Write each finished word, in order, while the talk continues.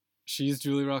She's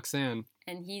Julie Roxanne.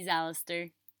 And he's Alistair.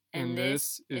 And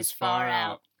this is Far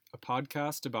Out, a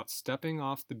podcast about stepping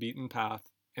off the beaten path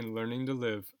and learning to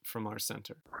live from our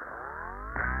center.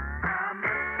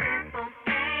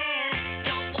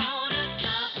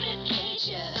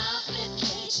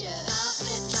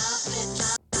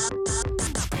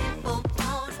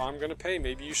 If I'm gonna pay,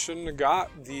 maybe you shouldn't have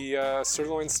got the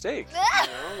sirloin steak.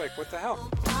 Like what the hell?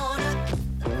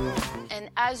 And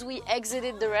as we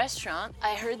exited the restaurant,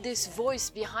 I heard this voice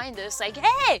behind us like,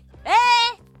 "Hey!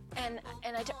 Hey!" And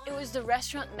it was the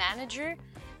restaurant manager.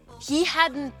 He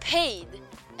hadn't paid,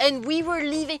 and we were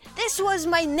leaving. This was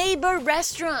my neighbor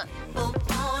restaurant.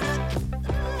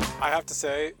 I have to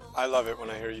say, I love it when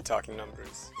I hear you talking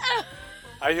numbers.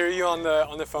 I hear you on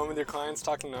the phone with your clients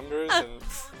talking numbers, and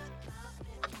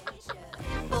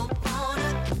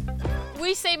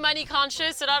we say money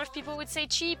conscious. A lot of people would say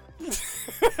cheap.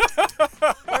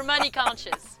 We're money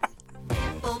conscious.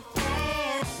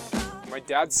 My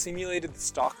dad simulated the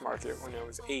stock market when I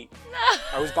was 8.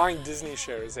 I was buying Disney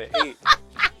shares at 8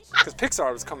 because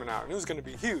Pixar was coming out and it was going to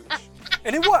be huge,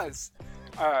 and it was.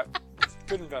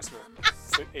 Good investment.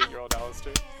 It's like 8-year-old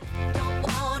Alistair.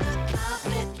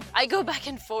 I go back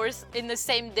and forth in the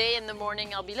same day. In the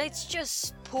morning, I'll be, let's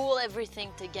just pull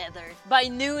everything together. By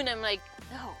noon, I'm like,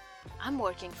 no, I'm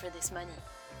working for this money.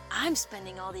 I'm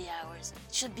spending all the hours.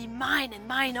 It should be mine and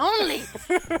mine only.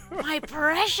 My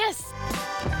precious.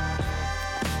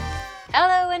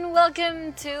 Hello and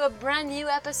welcome to a brand new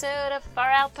episode of Far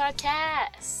Out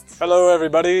Podcast. Hello,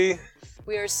 everybody.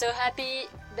 We are so happy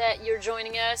that you're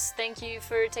joining us. Thank you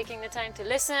for taking the time to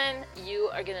listen. You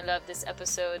are going to love this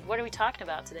episode. What are we talking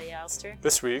about today, Alistair?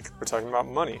 This week, we're talking about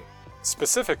money.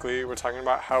 Specifically, we're talking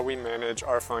about how we manage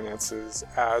our finances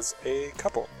as a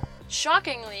couple.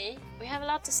 Shockingly, we have a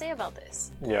lot to say about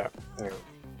this. Yeah.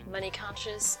 Money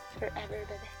conscious forever,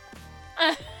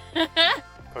 baby.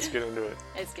 Let's get into it.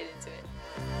 Let's get into it.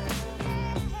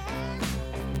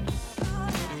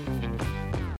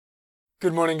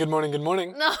 Good morning, good morning, good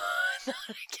morning. No, not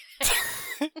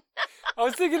again. I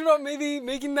was thinking about maybe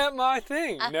making that my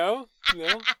thing. No?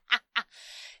 I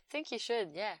think you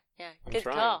should, yeah. Good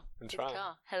trying. call. I'm Good trying.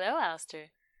 call. Hello,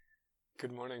 Alistair.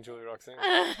 Good morning, Julie Roxanne.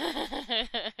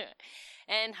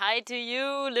 And hi to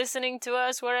you listening to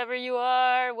us wherever you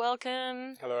are.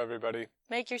 Welcome. Hello, everybody.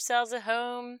 Make yourselves at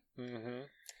home. Mm-hmm.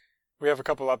 We have a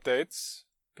couple updates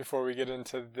before we get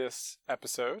into this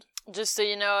episode. Just so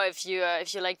you know, if you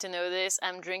like to know this,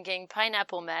 I'm drinking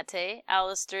pineapple mate.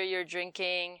 Alistair, you're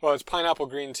drinking... Well, it's pineapple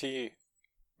green tea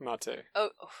mate.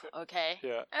 Oh, okay.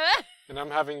 Yeah. And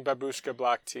I'm having babushka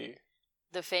black tea.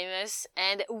 The famous.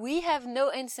 And we have no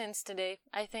incense today.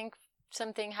 I think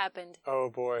something happened. Oh,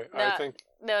 boy. No, I think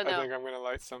no. I'm going to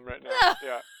light some right now.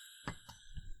 Yeah.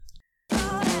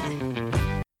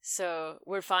 So,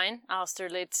 we're fine. Alistair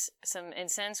lit some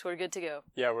incense. We're good to go.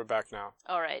 Yeah, we're back now.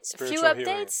 All right. A few Spiritual healing.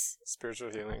 updates.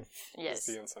 Spiritual healing. Yes.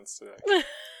 Is the incense today.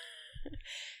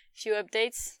 Few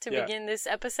updates to begin this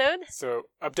episode. So,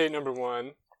 update number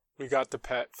 1. We got the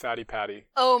pet Fatty Patty.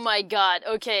 Oh my god.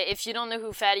 Okay, if you don't know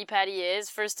who Fatty Patty is,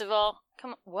 first of all,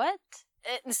 come on, what?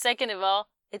 Second of all,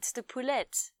 it's the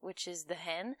poulette, which is the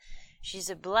hen. She's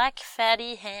a black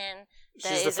fatty hen.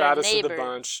 She's the fattest of the neighbor.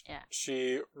 bunch. Yeah.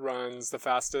 She runs the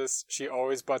fastest. She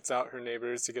always butts out her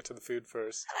neighbors to get to the food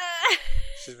first.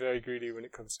 She's very greedy when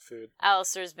it comes to food.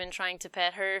 Alistair's been trying to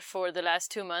pet her for the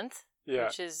last 2 months. Yeah.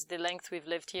 Which is the length we've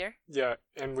lived here. Yeah,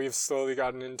 and we've slowly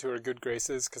gotten into her good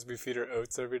graces because we feed her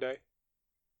oats every day.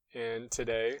 And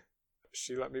today,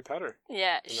 she let me pet her.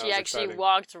 Yeah, And she that was actually exciting.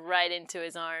 walked right into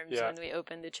his arms Yeah. when we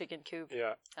opened the chicken coop.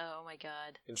 Yeah, Oh my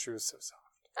god. and she was so soft.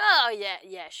 Oh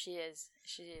yeah, she is.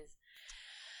 She is.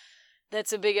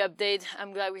 That's a big update.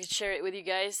 I'm glad we could share it with you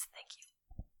guys. Thank you.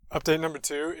 Update number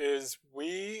 2 is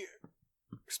we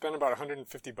spent about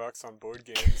 $150 on board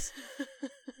games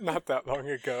not that long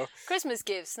ago. Christmas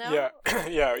gifts, no?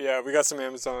 Yeah, yeah. We got some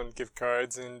Amazon gift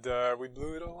cards and we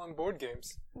blew it all on board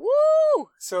games. Woo!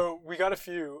 So we got a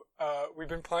few. We've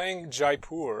been playing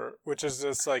Jaipur, which is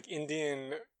this like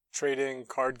Indian trading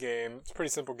card game. It's a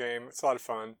pretty simple game. It's a lot of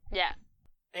fun. Yeah.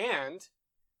 And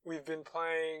we've been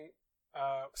playing,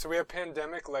 so we have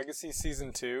Pandemic Legacy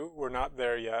Season 2. We're not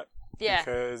there yet. Yeah.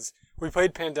 Because we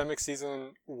played Pandemic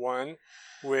Season 1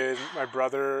 with my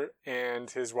brother and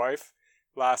his wife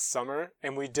last summer.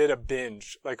 And we did a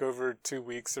binge, like over 2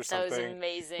 weeks or something. That was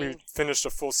amazing. We finished a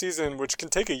full season, which can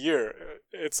take a year.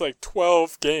 It's like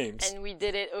 12 games. And we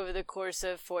did it over the course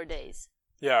of 4 days.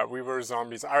 Yeah, we were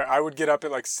zombies. I would get up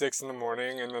at like 6 in the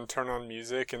morning and then turn on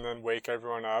music and then wake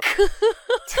everyone up.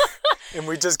 And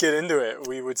we'd just get into it.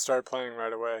 We would start playing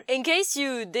right away. In case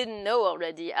you didn't know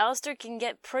already, Alistair can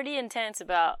get pretty intense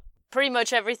about pretty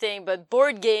much everything, but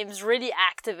board games really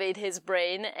activate his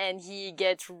brain and he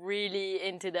gets really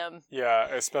into them. Yeah,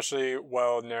 especially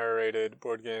well-narrated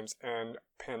board games, and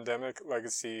Pandemic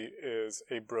Legacy is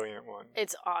a brilliant one.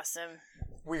 It's awesome.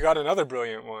 We got another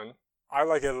brilliant one. I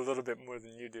like it a little bit more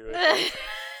than you do, I think.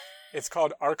 It's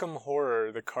called Arkham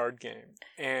Horror, the card game.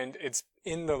 And it's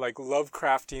in the like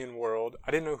Lovecraftian world.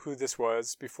 I didn't know who this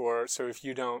was before, so if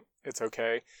you don't, it's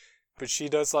okay. But she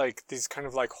does like these kind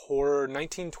of like horror,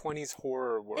 1920s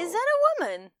horror world. Is that a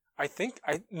woman?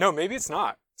 No, maybe it's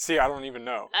not. See, I don't even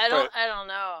know. I don't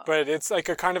know. But it's like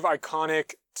a kind of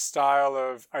iconic style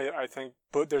of, I think,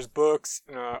 there's books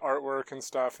and artwork and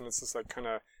stuff, and it's this like kind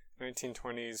of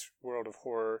 1920s world of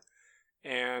horror.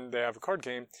 And they have a card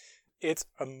game. It's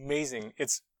amazing.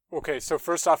 Okay, so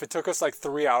first off, it took us like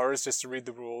 3 hours just to read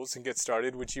the rules and get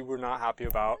started, which you were not happy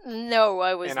about. No,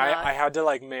 I was not. And I had to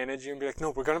like manage you and be like,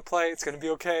 no, we're going to play. It's going to be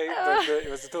okay. But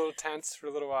it was a little tense for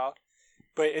a little while.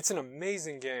 But it's an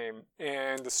amazing game,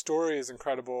 and the story is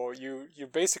incredible. You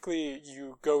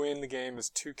go in the game as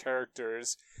two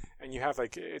characters, and you have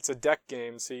like, it's a deck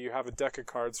game, so you have a deck of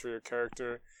cards for your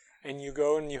character, and you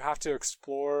go and you have to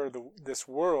explore this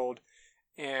world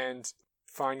and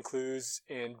find clues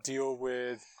and deal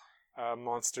with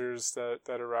monsters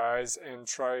that arise and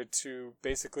try to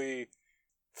basically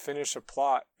finish a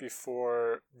plot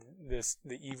before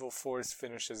the evil force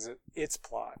finishes its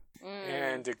plot.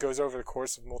 And it goes over the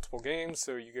course of multiple games,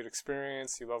 so you get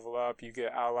experience, you level up, you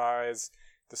get allies.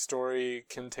 The story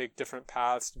can take different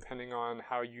paths depending on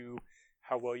how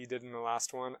well you did in the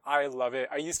last one. I love it.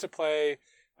 I used to play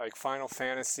like Final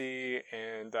Fantasy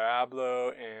and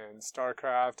Diablo and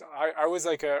StarCraft. I was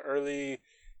like a early,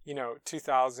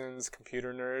 2000s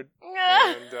computer nerd.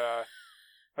 And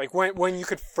like when you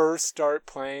could first start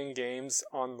playing games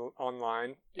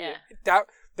online. Yeah.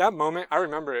 That moment, I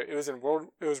remember it. It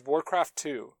was Warcraft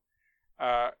 2.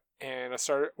 And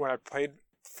when I played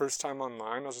first time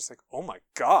online, I was just like, oh my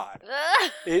God.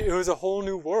 It was a whole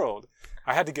new world.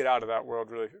 I had to get out of that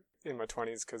world really in my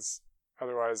 20s because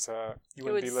otherwise, you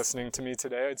wouldn't be listening to me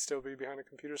today. I'd still be behind a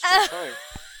computer screen playing.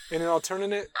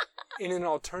 In an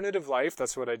alternative life,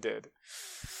 that's what I did.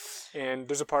 And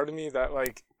there's a part of me that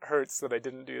like hurts that I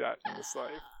didn't do that in this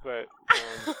life, but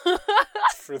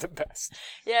it's for the best.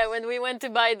 Yeah, when we went to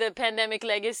buy the Pandemic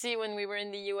Legacy when we were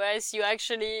in the US,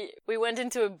 we went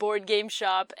into a board game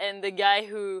shop, and the guy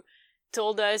who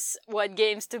told us what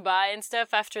games to buy and stuff,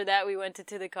 after that we went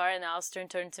into the car and Alistair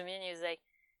turned to me and he was like,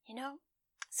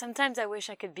 sometimes I wish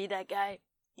I could be that guy.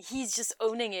 He's just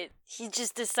owning it. He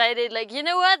just decided, like, you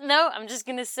know what? No, I'm just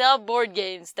going to sell board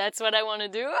games. That's what I want to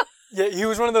do. Yeah, he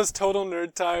was one of those total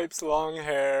nerd types, long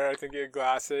hair, I think he had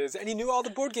glasses, and he knew all the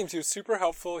board games. He was super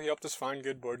helpful. He helped us find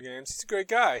good board games. He's a great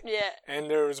guy. Yeah.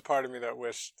 And there was a part of me that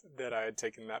wished that I had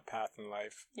taken that path in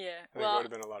life. Yeah. I think it would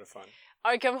have been a lot of fun.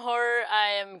 Arkham Horror, I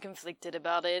am conflicted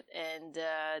about it, and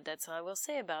that's all I will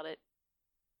say about it.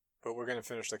 But we're going to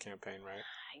finish the campaign, right?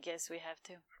 I guess we have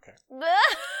to. Okay.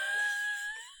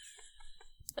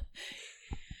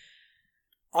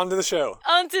 On to the show.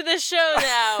 On to the show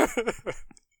now.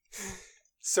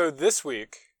 So this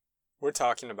week, we're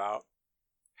talking about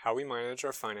how we manage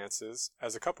our finances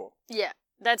as a couple. Yeah.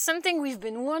 That's something we've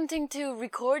been wanting to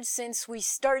record since we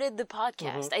started the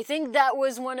podcast. Mm-hmm. I think that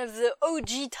was one of the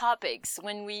OG topics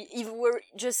when we even were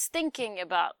just thinking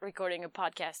about recording a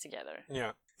podcast together.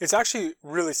 Yeah. It's actually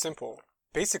really simple.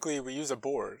 Basically, we use a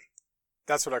board.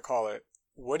 That's what I call it.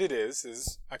 What it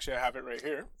is, actually I have it right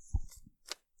here.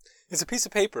 It's a piece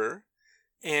of paper,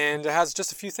 and it has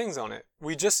just a few things on it.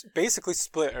 We just basically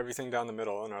split everything down the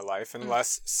middle in our life,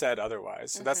 unless said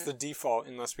otherwise. So that's the default,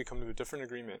 unless we come to a different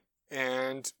agreement.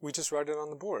 And we just write it on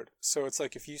the board. So it's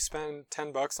like if you spend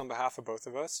 $10 on behalf of both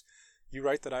of us, you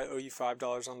write that I owe you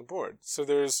 $5 on the board. So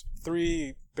there's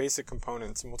 3 basic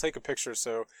components, and we'll take a picture.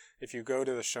 So if you go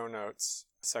to the show notes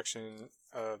section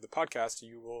of the podcast,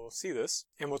 you will see this.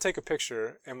 And we'll take a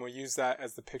picture, and we'll use that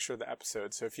as the picture of the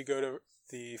episode. So if you go to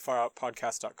the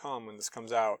faroutpodcast.com when this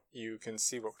comes out, you can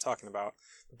see what we're talking about.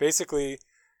 Basically,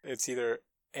 it's either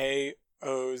A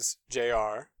owes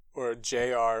JR or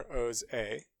JR owes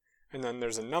A. And then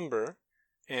there's a number,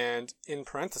 and in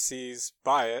parentheses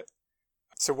by it.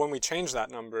 So when we change that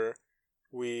number,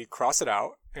 we cross it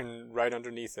out, and right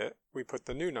underneath it, we put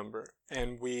the new number.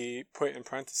 And we put in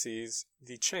parentheses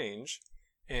the change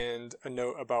and a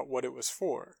note about what it was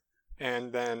for.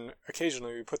 And then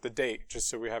occasionally we put the date, just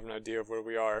so we have an idea of where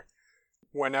we are.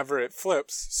 Whenever it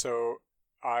flips, so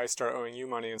I start owing you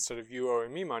money instead of you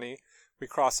owing me money, we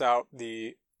cross out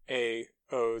the A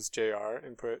owes JR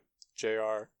and put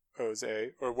JR owes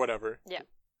A, or whatever. Yeah.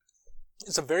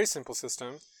 It's a very simple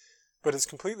system, but it's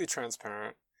completely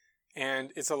transparent.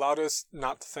 And it's allowed us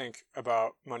not to think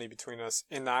about money between us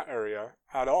in that area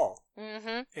at all.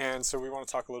 Mm-hmm. And so we want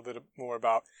to talk a little bit more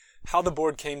about how the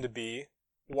board came to be,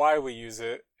 why we use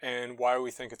it, and why we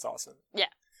think it's awesome. Yeah.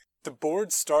 The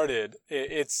board started,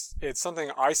 it's something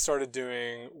I started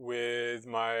doing with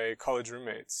my college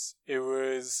roommates. It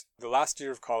was the last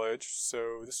year of college,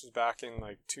 so this was back in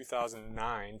like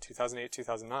 2008,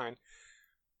 2009.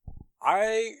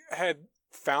 I had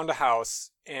found a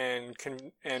house and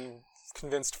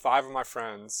convinced 5 of my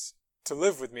friends to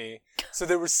live with me. So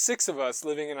there were 6 of us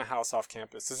living in a house off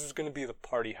campus. This was going to be the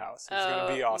party house. It was going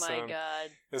to be awesome. Oh my God.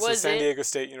 This was San Diego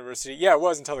State University. Yeah, it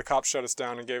was until the cops shut us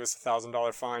down and gave us a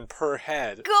 $1,000 fine per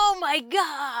head. Oh my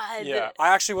God. Yeah, I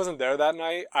actually wasn't there that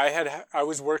night. I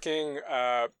was working,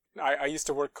 I used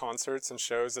to work concerts and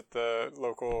shows at the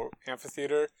local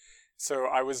amphitheater. So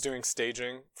I was doing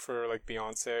staging for like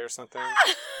Beyonce or something.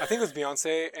 I think it was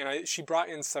Beyonce, and she brought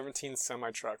in 17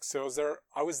 semi-trucks. So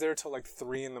I was there till like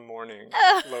 3 a.m.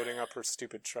 loading up her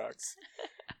stupid trucks.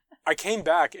 I came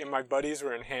back and my buddies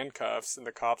were in handcuffs and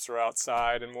the cops were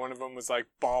outside and one of them was like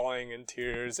bawling in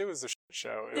tears. It was a shit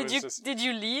show. Did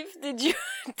you leave?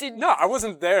 No, I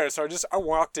wasn't there, so I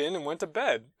walked in and went to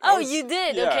bed. You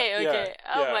did? Yeah, okay. Yeah,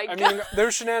 Oh my God. I mean, there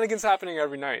were shenanigans happening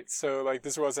every night, so like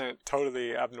this wasn't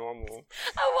totally abnormal.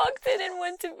 I walked in and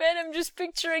went to bed. I'm just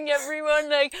picturing everyone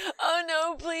like, oh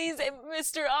no, please,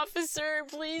 Mr. Officer,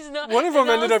 please no. One of them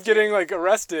ended up getting like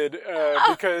arrested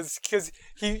because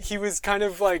he was kind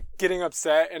of like getting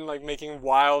upset and like making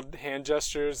wild hand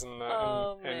gestures and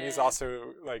he's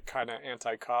also like kind of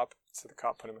anti-cop, so the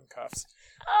cop put him in cuffs.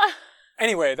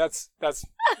 Anyway, that's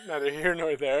neither here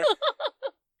nor there.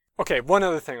 Okay, one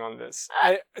other thing on this.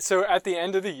 So at the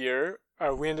end of the year,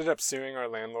 we ended up suing our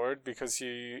landlord because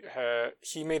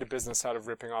he made a business out of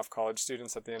ripping off college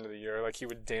students at the end of the year. Like he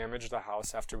would damage the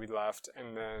house after we left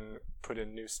and then put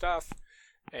in new stuff.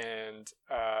 And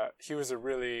he was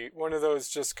one of those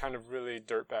just kind of really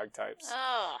dirtbag types.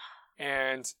 Oh.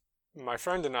 And my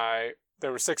friend and I,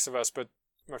 there were 6 of us, but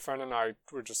my friend and I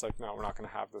were just like, no, we're not going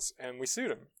to have this. And we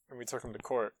sued him and we took him to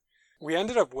court. We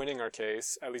ended up winning our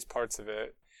case, at least parts of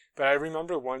it. But I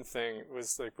remember one thing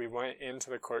was like we went into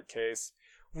the court case.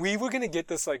 We were going to get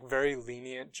this like very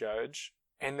lenient judge.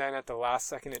 And then at the last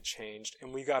second it changed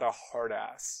and we got a hard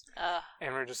ass.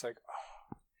 And we're just like,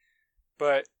 oh.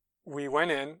 But we went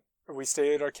in, we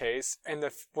stated our case, and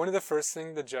one of the first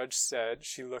things the judge said,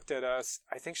 she looked at us,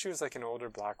 I think she was like an older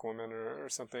black woman or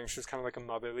something, she was kind of like a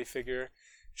motherly figure,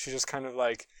 she just kind of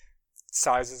like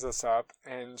sizes us up,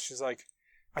 and she's like,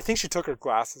 I think she took her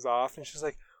glasses off, and she's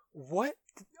like, what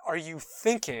are you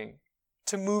thinking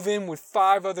to move in with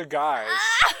 5 other guys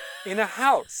in a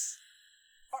house?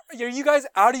 Are you guys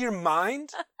out of your mind?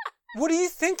 What are you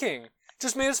thinking?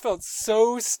 Just made us feel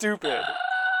so stupid.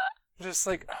 Just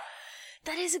like...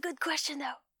 That is a good question,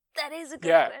 though. That is a good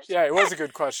question. Yeah, it was a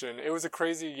good question. It was a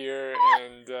crazy year,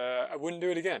 and I wouldn't do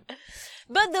it again.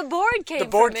 But the board came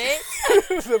from it.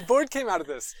 The board came out of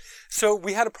this. So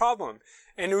we had a problem,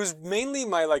 and it was mainly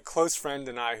my like close friend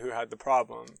and I who had the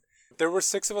problem. There were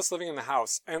 6 of us living in the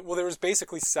house, and well, there was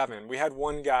basically 7. We had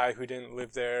one guy who didn't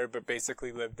live there, but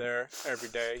basically lived there every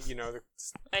day. You know, the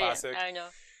classic. I know.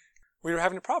 We were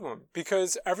having a problem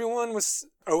because everyone was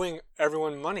owing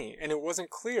everyone money and it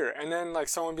wasn't clear. And then like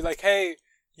someone would be like, hey,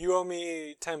 you owe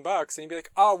me $10. And you'd be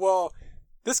like, oh, well,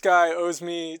 this guy owes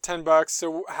me $10,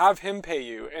 so have him pay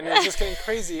you. And it was just getting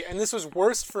crazy. And this was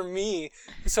worse for me.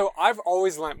 So I've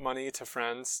always lent money to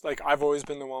friends. Like I've always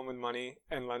been the one with money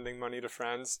and lending money to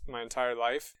friends my entire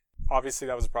life. Obviously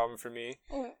that was a problem for me.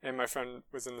 And my friend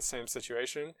was in the same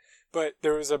situation. But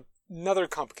there was another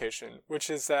complication,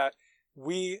 which is that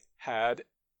we had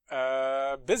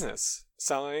a business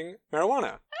selling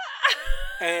marijuana.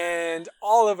 And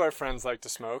all of our friends like to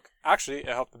smoke. Actually, it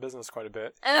helped the business quite a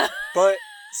bit. But,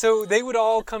 so they would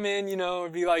all come in, you know,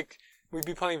 it'd be like, we'd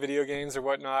be playing video games or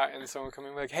whatnot, and someone would come in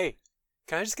and be like, hey,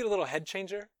 can I just get a little head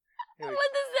changer? Like,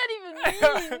 what does that even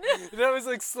mean? That was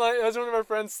like that was one of our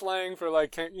friends slang for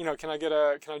like, can I get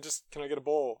a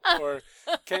bowl? Or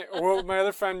my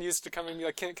other friend used to come in and be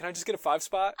like, can I just get a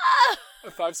 5-spot? A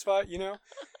 5-spot, you know?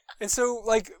 And so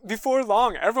like before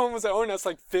long, everyone was owing us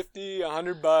like $50,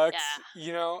 $100,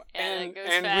 you know, and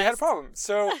we had a problem.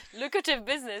 So lucrative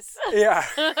business. Yeah.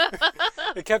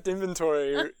 It kept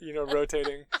inventory, you know,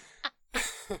 rotating.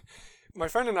 My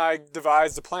friend and I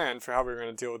devised a plan for how we were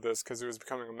going to deal with this because it was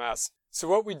becoming a mess. So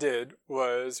what we did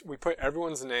was we put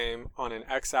everyone's name on an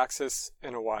x-axis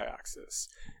and a y-axis.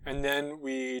 And then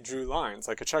we drew lines,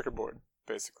 like a checkerboard,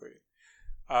 basically.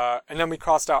 And then we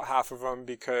crossed out half of them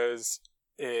because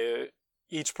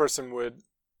each person would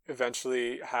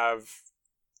eventually have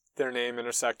their name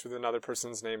intersect with another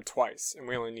person's name twice, and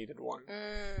we only needed one.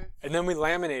 And then we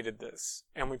laminated this,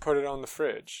 and we put it on the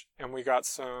fridge, and we got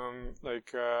some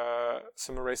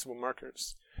erasable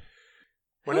markers.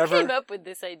 Who came up with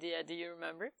this idea? Do you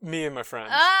remember? Me and my friends.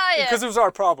 Ah, yeah. Because it was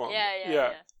our problem.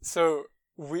 Yeah. So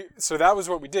that was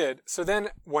what we did. So then,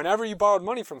 whenever you borrowed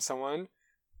money from someone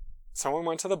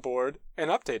went to the board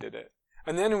and updated it.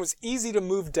 And then it was easy to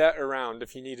move debt around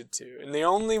if you needed to. And the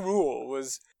only rule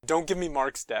was, don't give me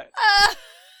Mark's debt.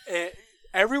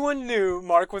 Everyone knew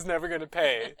Mark was never going to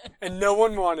pay, and no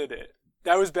one wanted it.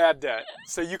 That was bad debt.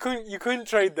 So you couldn't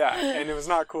trade that, and it was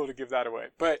not cool to give that away.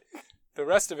 But the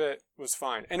rest of it was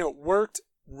fine. And it worked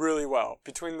really well.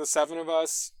 Between the 7 of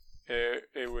us,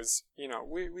 it was,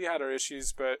 we had our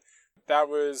issues, but that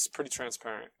was pretty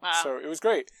transparent. Wow. So it was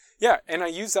great. Yeah, and I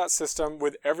used that system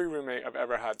with every roommate I've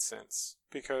ever had since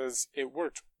because it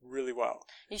worked really well.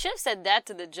 You should have said that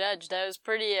to the judge. That was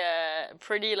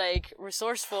pretty like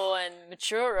resourceful and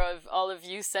mature of all of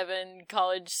you 7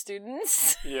 college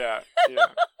students. Yeah.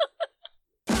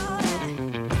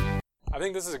 I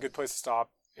think this is a good place to stop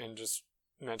and just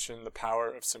mention the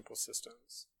power of simple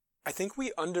systems. I think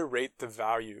we underrate the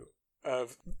value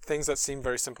of things that seem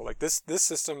very simple. Like this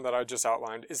system that I just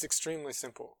outlined is extremely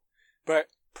simple, but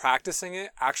practicing it,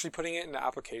 actually putting it into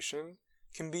application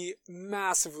can be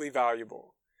massively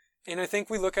valuable. And I think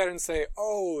we look at it and say,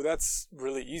 oh, that's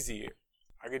really easy.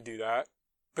 I could do that.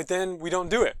 But then we don't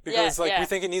do it because we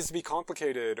think it needs to be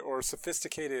complicated or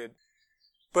sophisticated.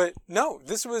 But no,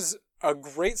 this was a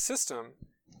great system.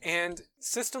 And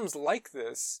systems like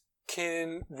this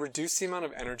can reduce the amount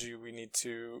of energy we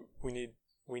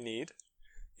need.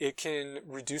 It can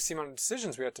reduce the amount of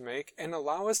decisions we have to make and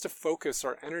allow us to focus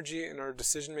our energy and our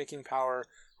decision-making power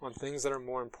on things that are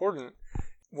more important.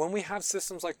 When we have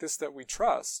systems like this that we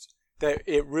trust, that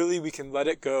we can let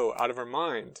it go out of our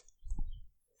mind.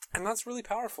 And that's really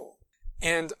powerful.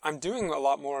 And I'm doing a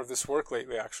lot more of this work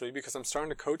lately, actually, because I'm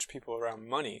starting to coach people around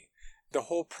money. The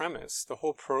whole premise, the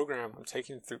whole program I'm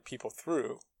taking people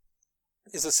through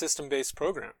is a system-based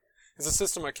program. It's a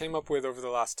system I came up with over the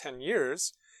last 10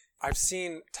 years. I've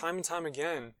seen time and time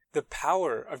again the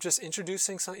power of just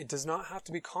introducing something. It does not have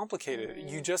to be complicated.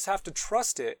 You just have to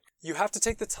trust it. You have to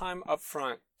take the time up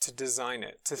front to design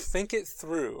it, to think it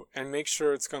through and make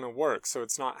sure it's going to work so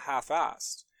it's not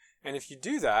half-assed. And if you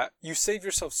do that, you save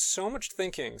yourself so much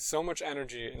thinking, so much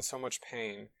energy, and so much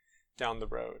pain down the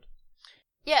road.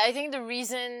 Yeah, I think the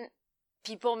reason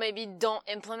people maybe don't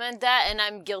implement that, and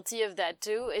I'm guilty of that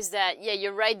too, is that,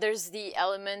 you're right, there's the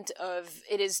element of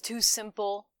it is too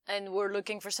simple and we're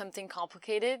looking for something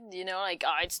complicated,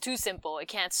 it's too simple, it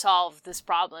can't solve this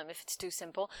problem if it's too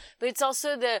simple. But it's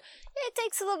also it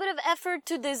takes a little bit of effort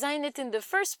to design it in the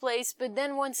first place, but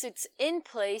then once it's in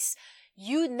place,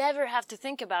 you never have to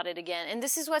think about it again. And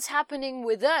this is what's happening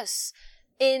with us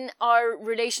in our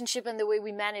relationship and the way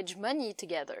we manage money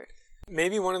together.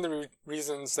 Maybe one of the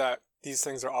reasons that these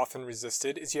things are often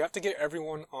resisted is you have to get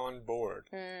everyone on board,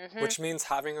 which means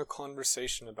having a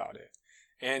conversation about it.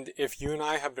 And if you and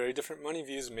I have very different money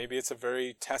views, maybe it's a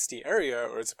very testy area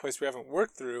or it's a place we haven't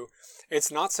worked through,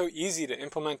 it's not so easy to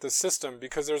implement the system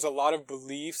because there's a lot of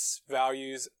beliefs,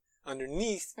 values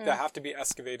underneath that have to be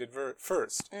excavated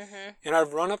first. And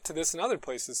I've run up to this in other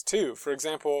places too. For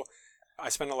example, I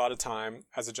spent a lot of time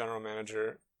as a general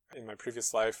manager in my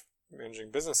previous life managing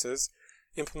businesses,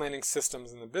 implementing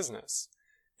systems in the business.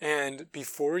 And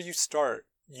before you start,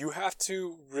 you have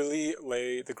to really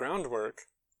lay the groundwork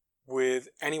with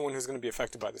anyone who's going to be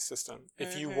affected by the system.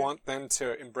 If you want them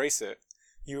to embrace it,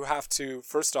 you have to,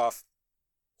 first off,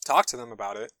 talk to them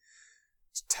about it,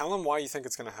 tell them why you think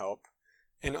it's going to help,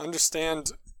 and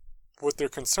understand what their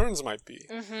concerns might be.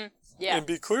 And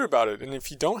be clear about it. And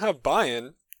if you don't have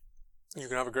buy-in, you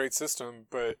can have a great system,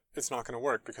 but it's not going to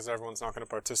work because everyone's not going to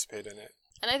participate in it.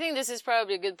 And I think this is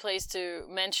probably a good place to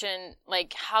mention,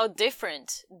 how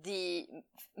different the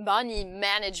money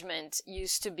management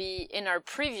used to be in our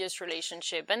previous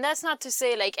relationship. And that's not to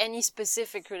say, any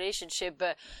specific relationship,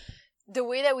 but the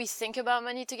way that we think about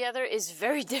money together is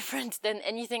very different than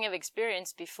anything I've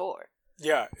experienced before.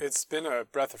 Yeah, it's been a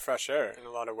breath of fresh air in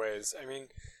a lot of ways. I mean,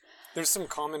 there's some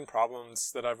common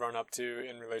problems that I've run up to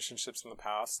in relationships in the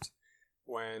past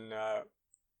when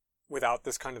without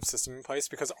this kind of system in place,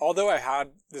 because although I had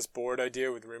this board idea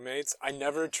with roommates, I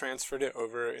never transferred it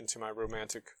over into my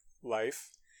romantic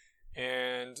life,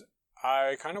 and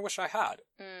I kind of wish I had.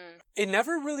 It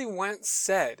never really went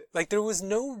said. There was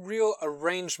no real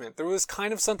arrangement. There was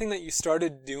kind of something that you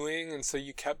started doing, and so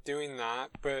you kept doing that,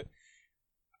 but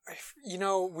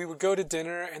we would go to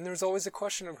dinner, and there was always a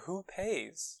question of who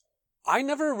pays. I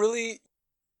never really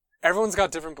everyone's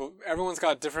got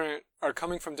different, are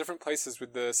coming from different places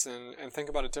with this and think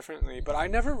about it differently. But I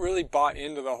never really bought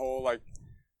into the whole, like,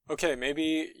 okay,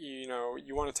 maybe,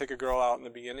 you want to take a girl out in the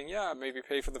beginning. Yeah, maybe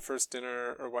pay for the first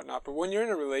dinner or whatnot. But when you're in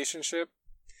a relationship,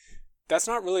 that's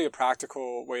not really a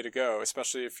practical way to go,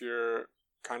 especially if you're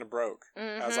kind of broke,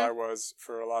 as I was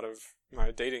for a lot of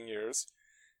my dating years.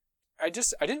 I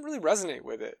didn't really resonate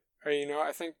with it.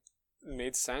 I think it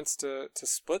made sense to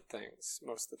split things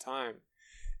most of the time.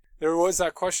 There was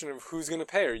that question of who's going to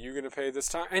pay. Are you going to pay this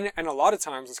time? And a lot of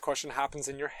times this question happens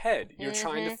in your head. You're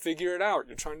trying to figure it out.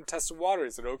 You're trying to test the water.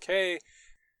 Is it okay?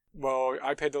 Well,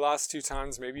 I paid the last 2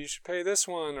 times. Maybe you should pay this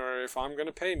one. Or if I'm going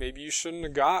to pay, maybe you shouldn't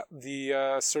have got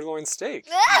the sirloin steak.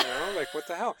 Like, what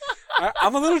the hell?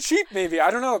 I'm a little cheap, maybe. I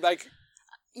don't know. Like,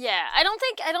 yeah, I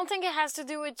don't think it has to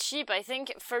do with cheap. I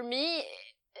think for me,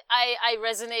 I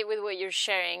resonate with what you're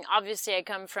sharing. Obviously, I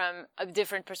come from a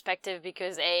different perspective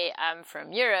because A, I'm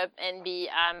from Europe, and B,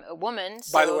 I'm a woman.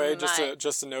 So by the way,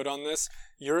 just a note on this,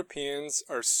 Europeans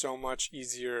are so much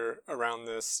easier around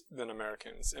this than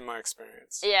Americans, in my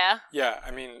experience. Yeah? Yeah,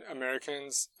 I mean,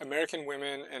 American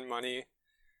women and money,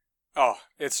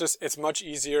 it's much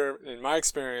easier, in my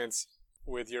experience,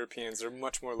 with Europeans. They're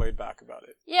much more laid back about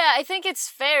it. Yeah, I think it's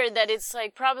fair that it's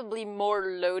like probably more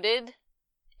loaded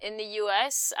in the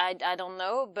US. I don't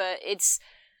know, but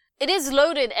it is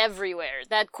loaded everywhere,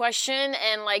 that question,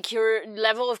 and like your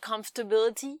level of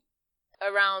comfortability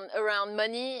around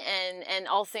money and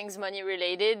all things money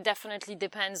related definitely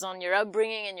depends on your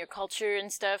upbringing and your culture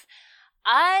and stuff.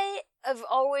 I have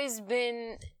always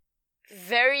been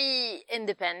very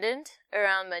independent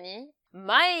around money.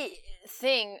 My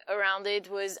thing around it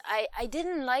was I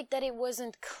didn't like that it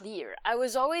wasn't clear. I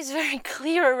was always very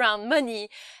clear around money,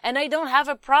 and I don't have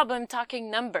a problem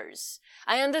talking numbers.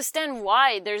 I understand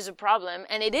why there's a problem,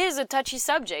 and it is a touchy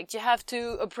subject. You have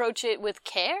to approach it with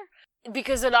care,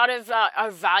 because a lot of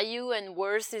our value and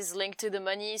worth is linked to the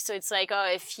money. So it's like, oh,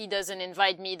 if he doesn't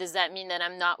invite me, does that mean that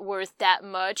I'm not worth that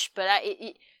much? But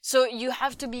so you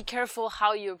have to be careful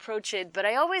how you approach it. But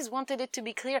I always wanted it to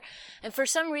be clear. And for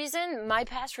some reason, my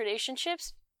past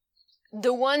relationships,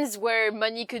 the ones where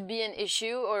money could be an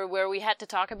issue or where we had to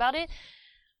talk about it,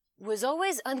 was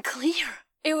always unclear.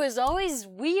 It was always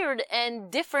weird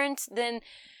and different than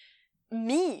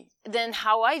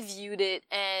how I viewed it.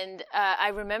 And I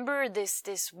remember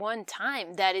this one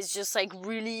time that is just like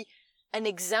really an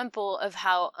example of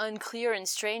how unclear and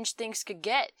strange things could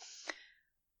get.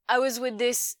 I was with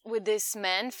this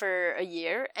man for a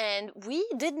year, and we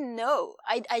didn't know.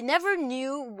 I never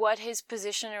knew what his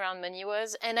position around money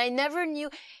was, and I never knew.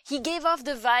 He gave off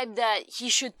the vibe that he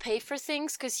should pay for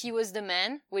things because he was the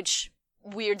man, which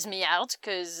weirds me out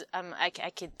because I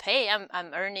can pay.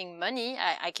 I'm earning money.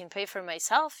 I can pay for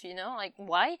myself. Like,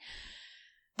 why?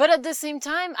 But at the same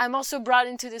time, I'm also brought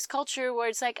into this culture where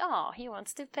it's like, oh, he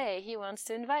wants to pay. He wants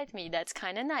to invite me. That's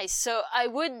kind of nice. So I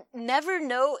would never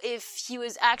know if he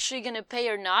was actually going to pay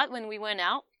or not when we went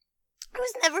out. It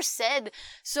was never said.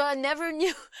 So I never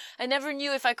knew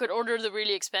if I could order the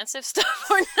really expensive stuff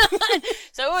or not.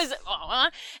 So it was,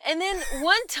 and then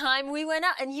one time we went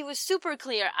out and he was super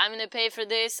clear. I'm going to pay for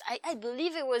this. I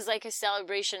believe it was like a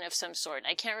celebration of some sort.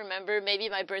 I can't remember. Maybe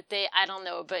my birthday. I don't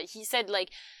know. But he said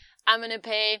like, I'm gonna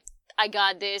pay. I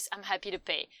got this. I'm happy to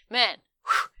pay. Man,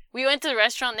 we went to the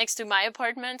restaurant next to my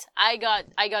apartment. I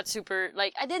got super,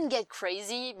 like, I didn't get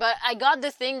crazy, but I got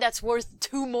the thing that's worth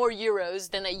 2 more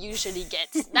euros than I usually get.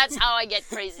 That's how I get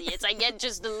crazy. I get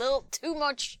just a little too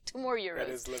much, 2 more euros. That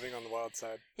is living on the wild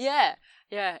side. Yeah.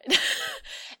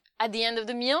 At the end of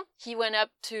the meal, he went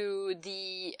up to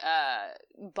the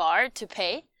bar to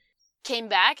pay. Came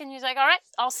back and he was like, all right,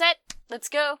 all set, let's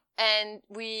go. And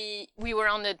we were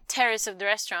on the terrace of the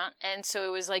restaurant, and so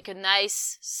it was like a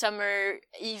nice summer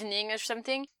evening or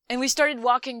something. And we started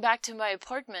walking back to my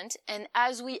apartment, and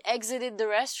as we exited the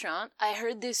restaurant, I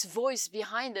heard this voice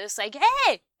behind us like,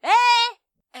 hey!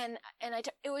 And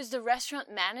it was the restaurant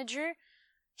manager.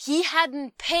 He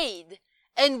hadn't paid.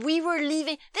 And we were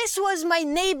leaving. This was my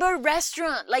neighbor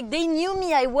restaurant. Like, they knew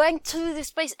me. I went to this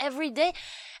place every day.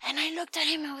 And I looked at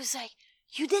him. I was like,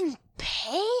 you didn't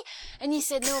pay? And he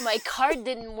said, no, my card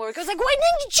didn't work. I was like, why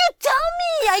didn't you tell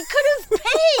me? I could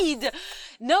have paid.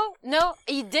 No,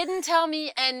 he didn't tell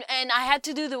me. And I had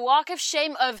to do the walk of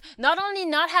shame of not only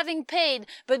not having paid,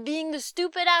 but being the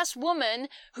stupid ass woman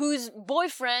whose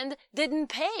boyfriend didn't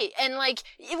pay. And like,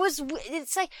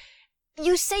 it's like,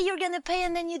 you say you're gonna pay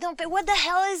and then you don't pay. What the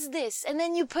hell is this? And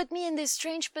then you put me in this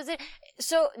strange position.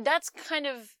 So that's kind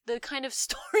of the kind of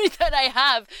story that I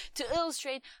have to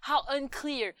illustrate how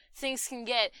unclear things can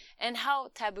get and how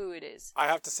taboo it is. I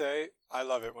have to say, I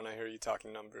love it when I hear you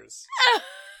talking numbers.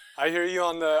 I hear you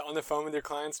on the phone with your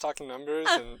clients talking numbers,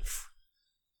 and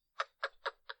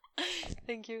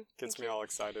Thank you. gets me all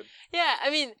excited. Yeah,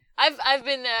 I mean, I've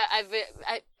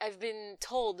been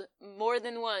told more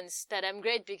than once that I'm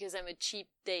great because I'm a cheap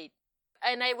date.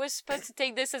 And I was supposed to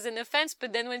take this as an offense,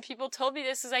 but then when people told me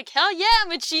this, I was like, hell yeah, I'm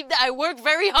a cheap date. I work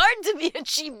very hard to be a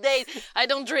cheap date. I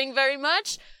don't drink very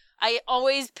much. I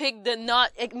always pick the not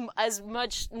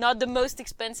the most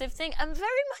expensive thing. I'm very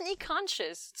money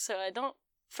conscious, so I don't,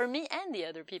 for me and the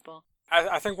other people.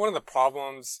 I think one of the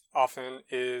problems often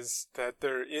is that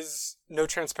there is no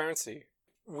transparency.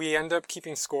 We end up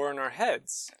keeping score in our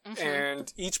heads,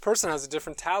 and each person has a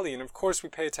different tally, and of course we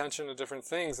pay attention to different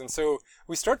things, and so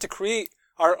we start to create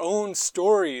our own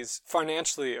stories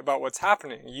financially about what's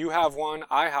happening. You have one,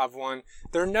 I have one.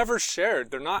 They're never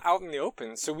shared. They're not out in the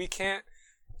open, so we can't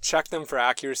check them for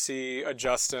accuracy,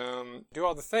 adjust them, do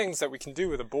all the things that we can do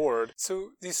with a board. So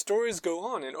these stories go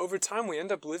on, and over time we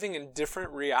end up living in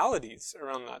different realities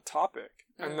around that topic.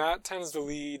 And that tends to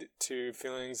lead to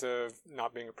feelings of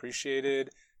not being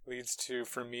appreciated, leads to,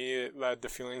 for me, it led to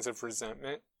feelings of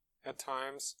resentment at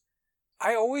times.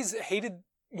 I always hated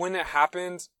when it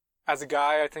happened. As a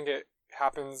guy, I think it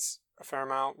happens a fair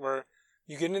amount where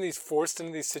you get forced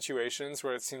into these situations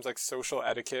where it seems like social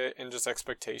etiquette and just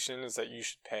expectation is that you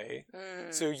should pay.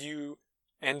 So you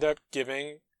end up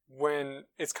giving when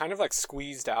it's kind of like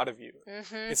squeezed out of you.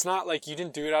 It's not like you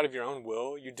didn't do it out of your own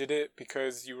will. You did it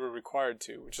because you were required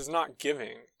to, which is not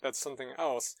giving. That's something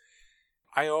else.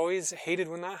 I always hated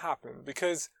when that happened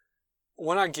because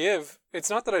when I give, it's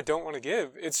not that I don't want to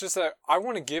give. It's just that I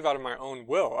want to give out of my own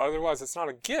will. Otherwise, it's not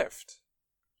a gift.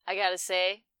 I gotta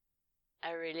say,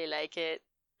 I really like it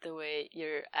the way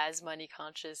you're as money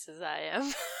conscious as I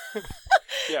am.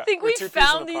 Yeah, I think we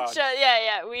found each pod. other.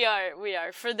 Yeah, we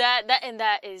are. For that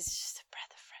is just a breath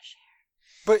of fresh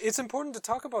air. But it's important to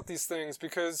talk about these things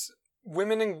because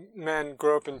women and men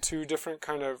grow up in two different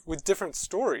with different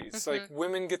stories. Like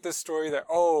women get this story that,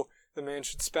 oh, the man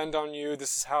should spend on you.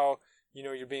 This is how,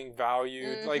 you're being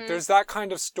valued. Like there's that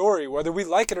kind of story, whether we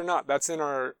like it or not. That's in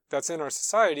our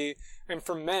society. And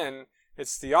for men,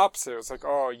 it's the opposite. It's like,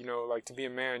 oh, like to be a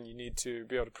man, you need to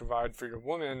be able to provide for your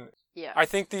woman. Yeah. I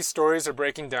think these stories are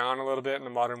breaking down a little bit in the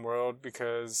modern world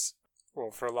because,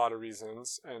 well, for a lot of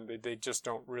reasons, and they just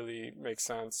don't really make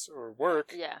sense or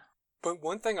work. Yeah. But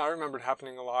one thing I remembered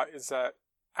happening a lot is that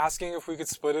asking if we could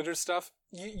split it or stuff,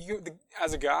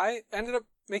 as a guy, ended up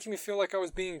making me feel like I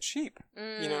was being cheap,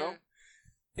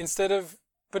 instead of,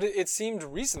 but it seemed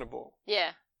reasonable.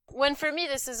 Yeah. When for me,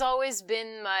 this has always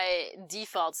been my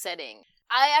default setting.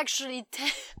 I actually,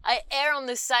 I err on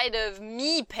the side of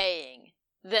me paying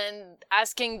than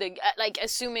asking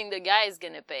assuming the guy is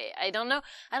gonna pay. I don't know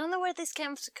where this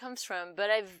comes from, but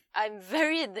I'm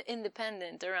very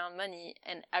independent around money,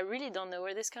 and I really don't know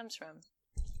where this comes from.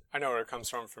 I know where it comes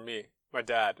from for me. My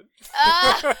dad.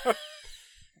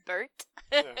 Bert?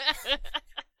 Yeah.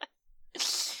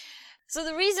 So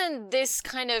the reason this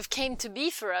kind of came to be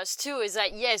for us too is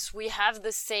that yes, we have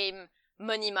the same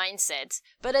money mindset,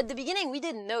 but at the beginning we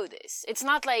didn't know this. It's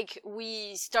not like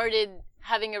we started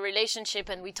having a relationship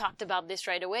and we talked about this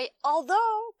right away,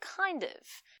 although kind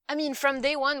of. I mean, from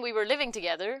day one we were living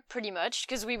together pretty much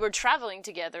because we were traveling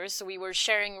together, so we were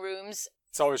sharing rooms.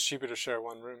 It's always cheaper to share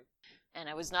one room. And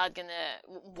I was not gonna...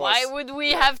 Why would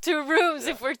we have two rooms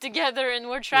if we're together and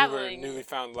we're traveling? We were newly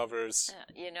found lovers.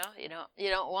 You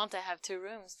don't want to have two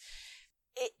rooms.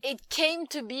 It came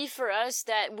to be for us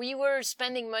that we were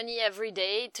spending money every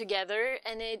day together,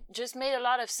 and it just made a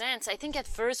lot of sense. I think at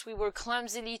first we were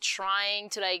clumsily trying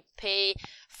to pay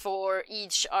for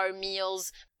each our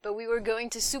meals, but we were going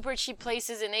to super cheap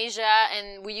places in Asia,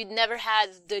 and we never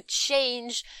had the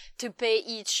change to pay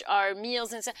each our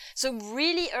meals and stuff. So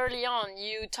really early on,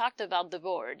 you talked about the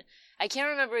board. I can't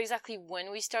remember exactly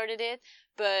when we started it,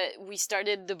 but we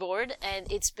started the board, and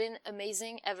it's been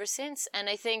amazing ever since. And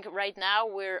I think right now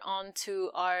we're on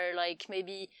to our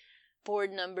maybe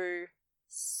board number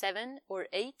 7 or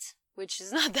 8, which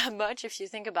is not that much if you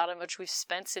think about how much we've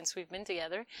spent since we've been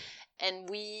together. And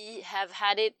we have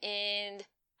had it in,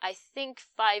 I think,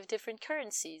 5 different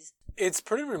currencies. It's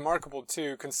pretty remarkable,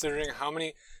 too, considering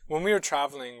when we were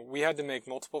traveling, we had to make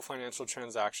multiple financial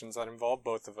transactions that involved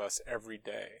both of us every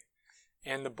day.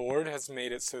 And the board has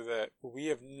made it so that we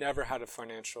have never had a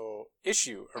financial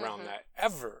issue around that,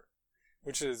 ever,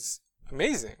 which is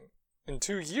amazing. In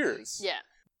 2 years. Yeah.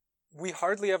 We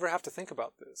hardly ever have to think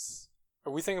about this.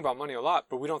 We think about money a lot,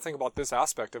 but we don't think about this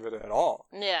aspect of it at all.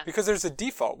 Yeah. Because there's a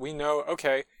default. We know,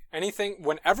 okay,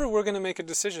 whenever we're going to make a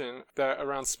decision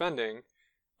around spending,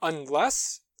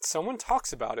 unless someone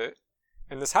talks about it,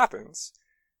 and this happens,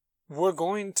 we're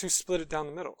going to split it down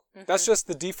the middle. Mm-hmm. That's just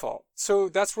the default. So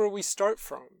that's where we start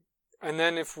from. And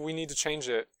then if we need to change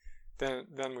it,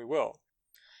 then we will.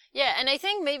 Yeah, and I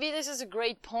think maybe this is a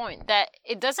great point, that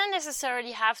it doesn't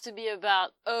necessarily have to be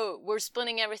about, oh, we're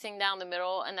splitting everything down the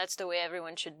middle and that's the way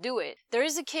everyone should do it. There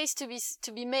is a case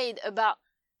to be made about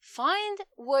find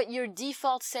what your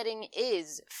default setting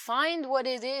is. Find what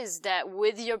it is that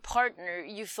with your partner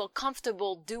you feel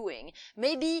comfortable doing.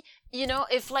 Maybe,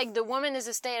 if like the woman is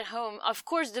a stay-at-home, of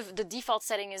course the default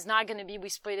setting is not going to be we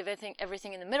split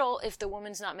everything in the middle if the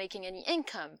woman's not making any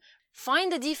income.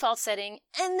 Find the default setting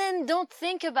and then don't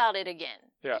think about it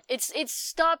again. Yeah.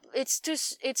 It's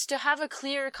to have a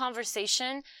clear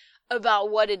conversation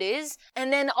about what it is,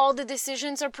 and then all the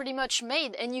decisions are pretty much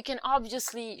made, and you can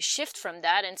obviously shift from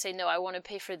that and say, no, I want to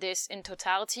pay for this in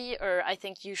totality, or I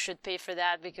think you should pay for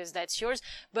that because that's yours.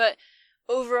 But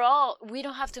overall, we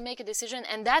don't have to make a decision,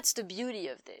 and that's the beauty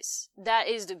of this. That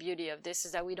is the beauty of this,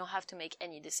 is that we don't have to make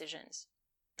any decisions.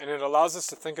 And it allows us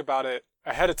to think about it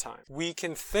ahead of time. We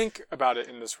can think about it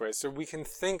in this way, so we can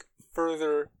think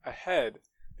further ahead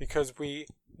because we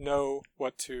know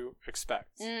what to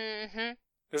expect. Mm-hmm.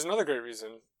 There's another great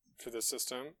reason for this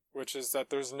system, which is that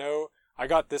there's no, I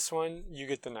got this one, you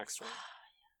get the next one.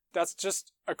 That's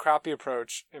just a crappy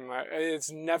approach.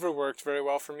 It's never worked very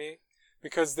well for me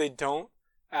because they don't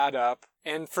add up.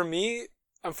 And for me,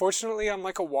 unfortunately, I'm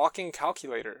like a walking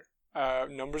calculator.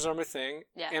 Numbers are my thing,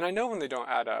 and I know when they don't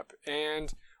add up.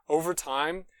 And over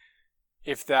time,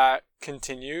 if that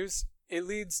continues, it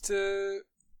leads to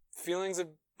feelings of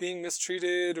being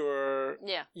mistreated or,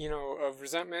 of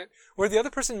resentment, where the other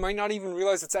person might not even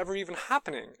realize it's ever even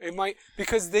happening. It might,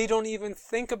 because they don't even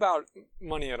think about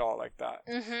money at all like that.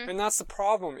 Mm-hmm. And that's the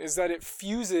problem, is that it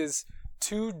fuses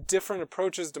two different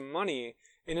approaches to money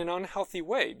in an unhealthy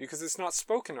way because it's not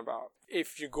spoken about.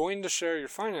 If you're going to share your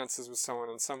finances with someone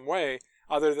in some way,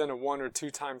 other than a 1 or 2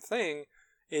 time thing,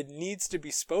 it needs to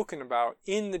be spoken about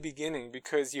in the beginning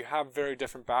because you have very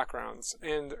different backgrounds.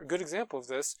 And a good example of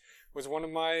this was one of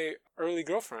my early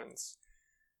girlfriends.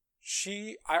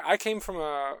 I came from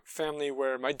a family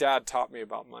where my dad taught me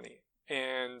about money.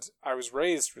 And I was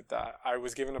raised with that. I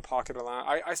was given a pocket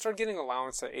allowance. I started getting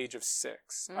allowance at the age of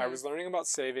 6. I was learning about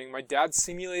saving. My dad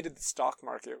simulated the stock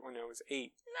market when I was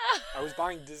 8. I was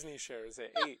buying Disney shares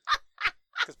at 8.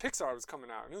 Because Pixar was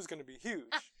coming out and it was going to be huge.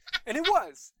 And it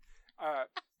was.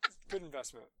 Good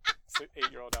investment,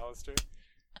 8-year-old Alistair.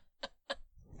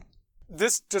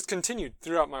 This just continued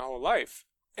throughout my whole life.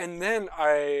 And then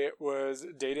I was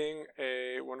dating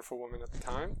a wonderful woman at the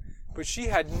time, but she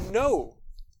had no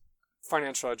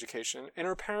financial education, and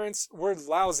her parents were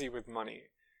lousy with money.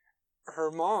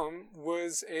 Her mom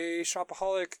was a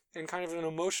shopaholic and kind of an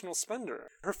emotional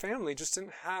spender. Her family just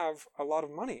didn't have a lot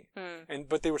of money,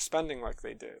 but they were spending like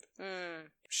they did.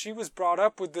 She was brought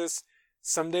up with this,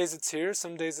 some days it's here,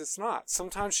 some days it's not.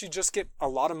 Sometimes she'd just get a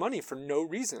lot of money for no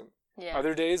reason. Yeah.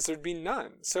 Other days there'd be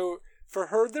none. So for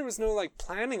her, there was no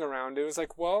planning around it. It was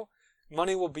like, well,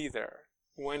 money will be there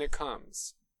when it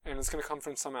comes. And it's going to come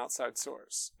from some outside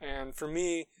source. And for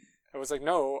me, it was like,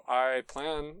 no, I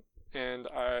plan and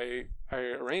I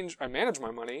manage my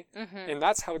money, and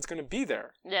that's how it's going to be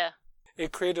there. Yeah.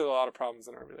 It created a lot of problems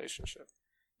in our relationship.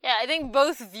 Yeah, I think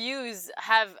both views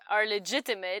are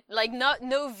legitimate.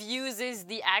 No views is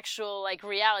the actual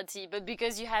reality, but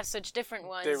because you have such different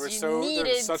ones,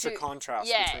 there's such a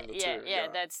contrast between the two. Yeah,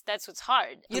 that's what's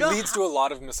hard. It leads to a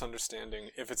lot of misunderstanding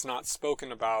if it's not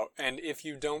spoken about, and if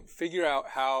you don't figure out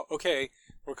how, okay,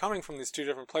 we're coming from these two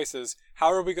different places,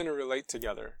 how are we going to relate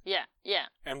together? Yeah.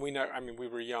 And we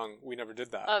were young, we never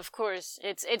did that. Of course,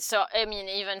 it's so,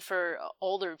 even for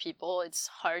older people, it's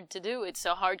hard to do. It's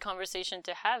a hard conversation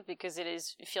to have because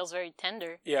it feels very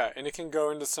tender. Yeah, and it can go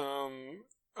into some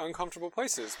uncomfortable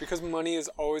places because money is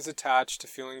always attached to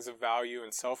feelings of value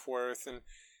and self-worth,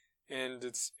 and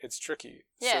it's tricky.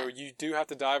 Yeah. So you do have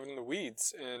to dive into the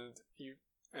weeds,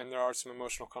 and there are some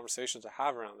emotional conversations to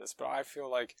have around this, but I feel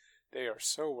like they are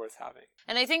so worth having.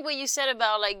 And I think what you said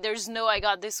about there's no I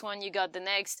got this one, you got the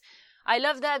next. I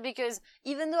love that because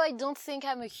even though I don't think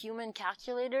I'm a human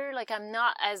calculator, I'm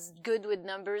not as good with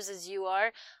numbers as you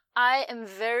are, I am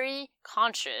very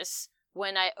conscious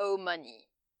when I owe money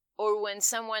or when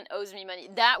someone owes me money.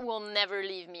 That will never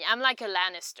leave me. I'm like a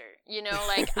Lannister,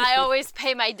 I always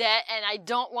pay my debt and I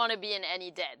don't want to be in any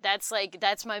debt. That's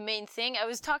my main thing. I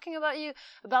was talking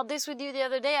about this with you the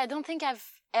other day. I don't think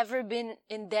I've ever been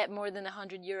in debt more than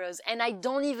 100 euros. And I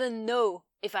don't even know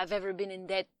if I've ever been in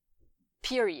debt,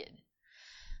 period.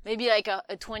 Maybe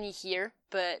a 20 here,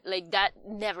 but that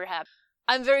never happened.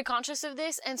 I'm very conscious of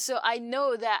this, and so I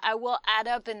know that I will add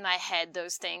up in my head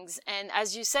those things. And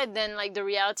as you said, then like the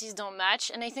realities don't match.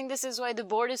 And I think this is why the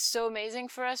board is so amazing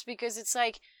for us, because it's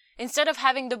like, instead of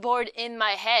having the board in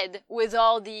my head with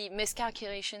all the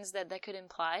miscalculations that could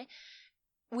imply,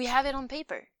 we have it on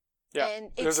paper. Yeah,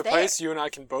 and there's a place you and I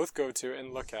can both go to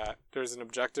and look at. There's an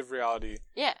objective reality.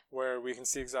 Yeah. Where we can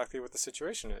see exactly what the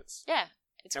situation is. Yeah.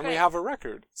 It's and great. we have a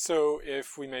record. So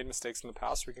if we made mistakes in the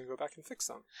past, we can go back and fix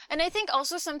them. And I think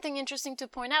also something interesting to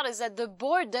point out is that the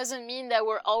board doesn't mean that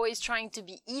we're always trying to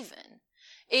be even.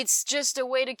 It's just a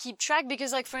way to keep track,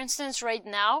 because like, for instance, right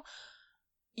now,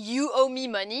 you owe me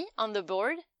money on the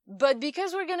board, but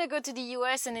because we're going to go to the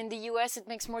US, and in the US it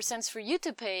makes more sense for you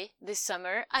to pay this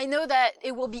summer, I know that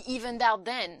it will be evened out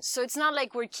then. So it's not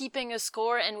like we're keeping a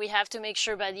score and we have to make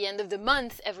sure by the end of the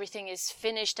month everything is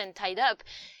finished and tied up.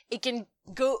 It can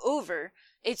go over.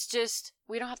 It's just,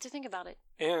 we don't have to think about it.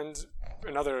 And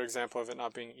another example of it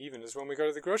not being even is when we go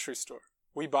to the grocery store.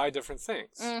 We buy different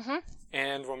things. Mm-hmm.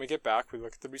 And when we get back, we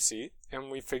look at the receipt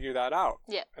and we figure that out.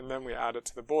 Yeah. And then we add it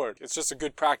to the board. It's just a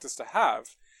good practice to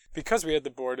have. Because we had the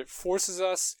board, it forces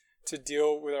us to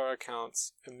deal with our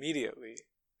accounts immediately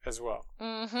as well.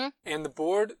 Mm-hmm. And the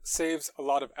board saves a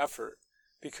lot of effort,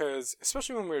 because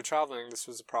especially when we were traveling, this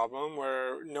was a problem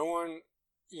where no one,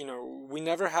 we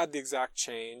never had the exact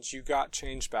change. You got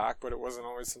change back, but it wasn't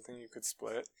always something you could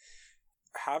split.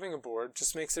 Having a board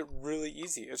just makes it really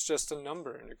easy. It's just a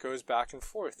number and it goes back and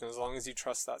forth. And as long as you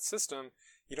trust that system,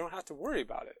 you don't have to worry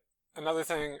about it. Another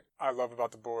thing I love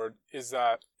about the board is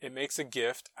that it makes a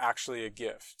gift actually a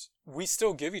gift. We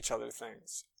still give each other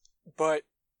things, but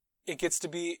it gets to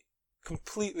be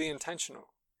completely intentional,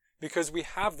 because we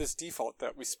have this default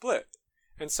that we split.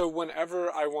 And so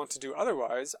whenever I want to do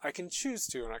otherwise, I can choose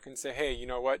to, and I can say, hey, you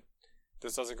know what?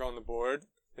 This doesn't go on the board.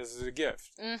 This is a gift.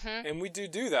 Mm-hmm. And we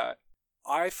do that.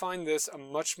 I find this a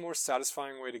much more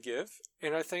satisfying way to give,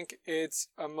 and I think it's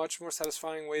a much more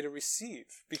satisfying way to receive,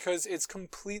 because it's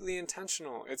completely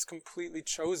intentional. It's completely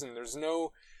chosen.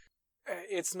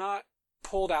 It's not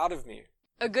pulled out of me.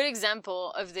 A good example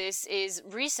of this is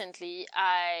recently,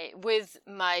 with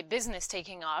my business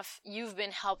taking off, you've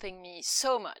been helping me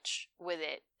so much with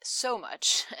it, so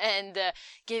much, and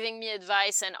giving me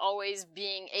advice and always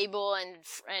being able and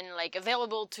like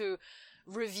available to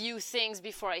review things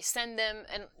before I send them,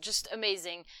 and just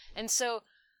amazing. And so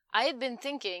I had been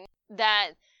thinking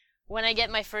that when I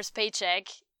get my first paycheck,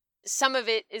 some of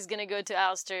it is going to go to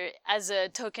Alistair as a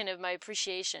token of my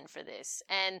appreciation for this.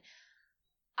 And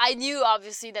I knew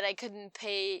obviously that I couldn't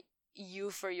pay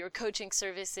you for your coaching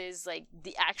services, like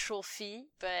the actual fee,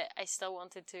 but I still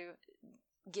wanted to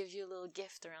give you a little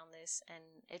gift around this, and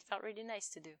it felt really nice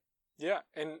to do. Yeah,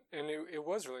 and it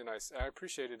was really nice. I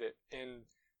appreciated it. And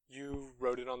you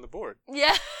wrote it on the board.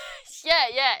 Yeah.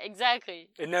 yeah, exactly.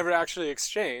 It never actually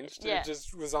exchanged. Yeah. It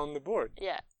just was on the board.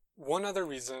 Yeah. One other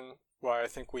reason why I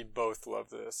think we both love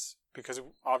this, because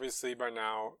obviously by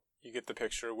now you get the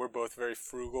picture. We're both very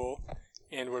frugal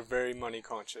and we're very money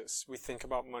conscious. We think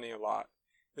about money a lot.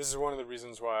 This is one of the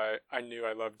reasons why I knew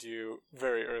I loved you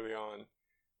very early on,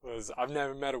 was I've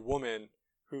never met a woman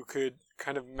who could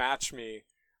kind of match me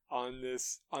on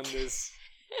this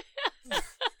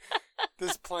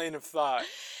this plane of thought.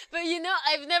 But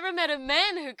I've never met a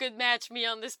man who could match me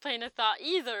on this plane of thought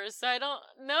either, so I don't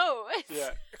know.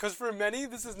 Yeah, because for many,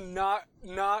 this is not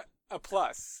a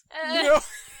plus. I know.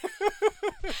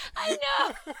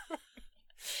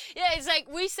 Yeah, it's like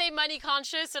we say money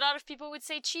conscious, a lot of people would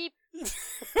say cheap.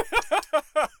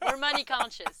 We're money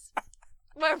conscious.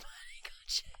 We're money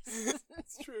conscious.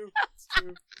 It's true.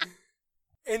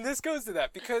 And this goes to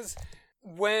that, because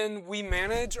when we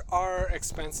manage our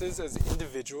expenses as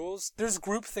individuals, there's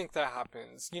groupthink that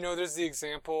happens. There's the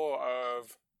example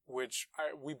of which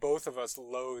we both of us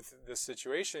loathe this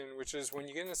situation, which is when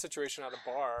you get in a situation at a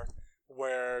bar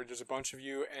where there's a bunch of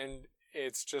you and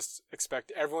it's just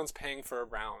everyone's paying for a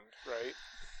round, right?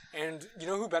 And you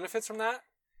know who benefits from that?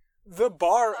 The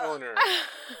bar owner.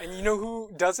 And you know who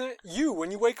doesn't? You.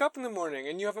 When you wake up in the morning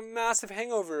and you have a massive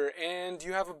hangover and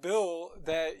you have a bill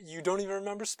that you don't even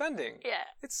remember spending. Yeah.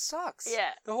 It sucks.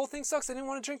 Yeah. The whole thing sucks. I didn't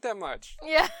want to drink that much.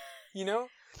 Yeah.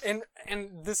 And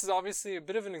this is obviously a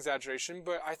bit of an exaggeration,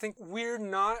 but I think we're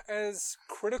not as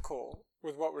critical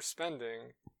with what we're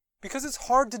spending because it's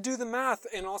hard to do the math,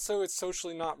 and also it's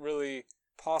socially not really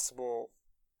possible.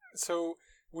 So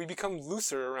we become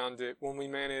looser around it when we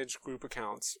manage group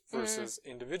accounts versus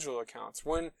individual accounts.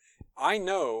 When I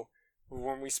know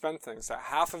when we spend things that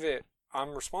half of it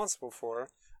I'm responsible for,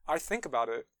 I think about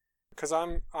it because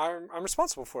I'm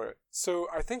responsible for it. So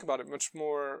I think about it much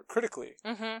more critically.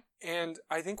 Mm-hmm. And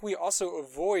I think we also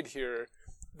avoid here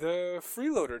the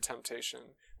freeloader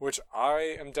temptation, which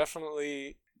I am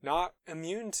definitely not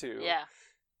immune to. Yeah.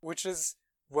 Which is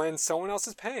when someone else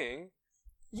is paying,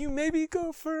 you maybe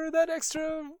go for that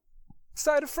extra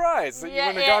side of fries that you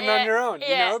wouldn't have gotten on your own,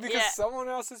 because someone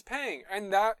else is paying.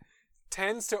 And that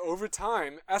tends to, over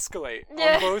time, escalate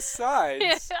on both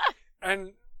sides.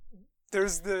 And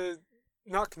there's the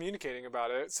not communicating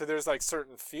about it, so there's like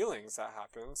certain feelings that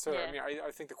happen. So I mean,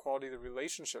 I think the quality of the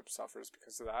relationship suffers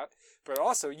because of that. But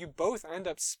also, you both end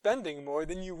up spending more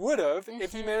than you would have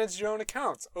if you managed your own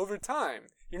accounts over time.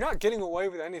 You're not getting away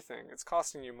with anything. It's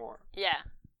costing you more. Yeah.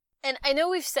 And I know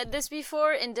we've said this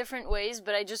before in different ways,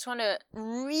 but I just want to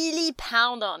really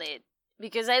pound on it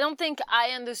because I don't think I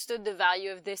understood the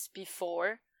value of this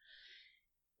before.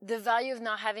 The value of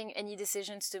not having any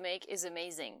decisions to make is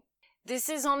amazing. This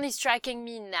is only striking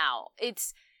me now.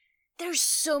 There's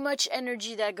so much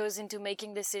energy that goes into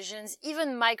making decisions,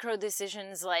 even micro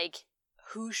decisions like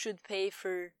who should pay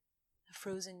for a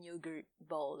frozen yogurt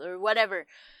bowl or whatever.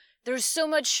 There's so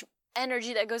much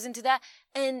energy that goes into that.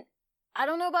 And I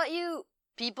don't know about you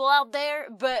people out there,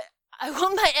 but I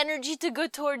want my energy to go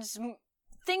towards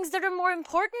things that are more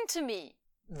important to me.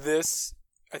 This,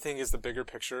 I think, is the bigger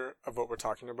picture of what we're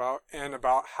talking about and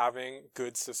about having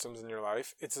good systems in your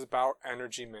life. It's about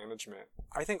energy management.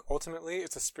 I think ultimately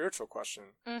it's a spiritual question.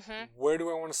 Where do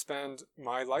I want to spend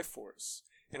my life force?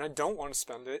 And I don't want to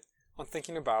spend it on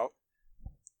thinking about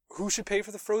who should pay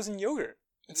for the frozen yogurt.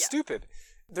 It's stupid.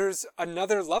 There's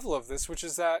another level of this, which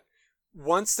is that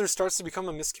once there starts to become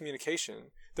a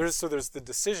miscommunication, there's the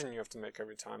decision you have to make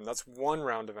every time. That's one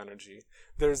round of energy.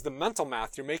 There's the mental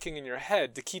math you're making in your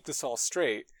head to keep this all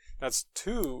straight. That's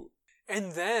 2.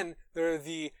 And then there are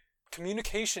the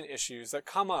communication issues that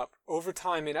come up over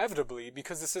time inevitably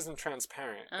because this isn't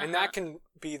transparent. And that can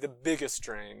be the biggest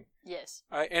drain. Yes.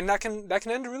 And that can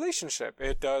end a relationship.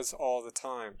 It does all the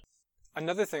time.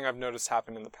 Another thing I've noticed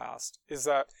happen in the past is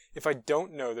that if I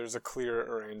don't know there's a clear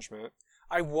arrangement,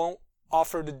 I won't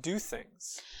offer to do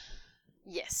things.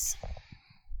 Yes.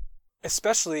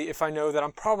 Especially if I know that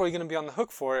I'm probably going to be on the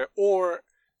hook for it, or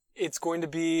it's going to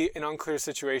be an unclear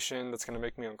situation that's going to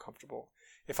make me uncomfortable.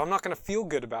 If I'm not going to feel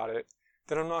good about it,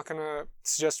 then I'm not going to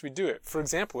suggest we do it. For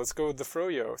example, let's go with the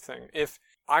froyo thing. If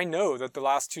I know that the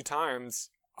last 2 times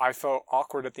I felt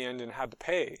awkward at the end and had to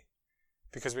pay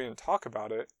because we didn't talk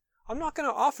about it, I'm not going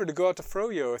to offer to go out to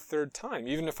froyo a 3rd time,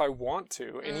 even if I want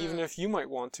to, and even if you might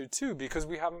want to too, because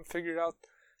we haven't figured out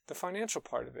the financial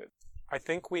part of it. I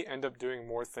think we end up doing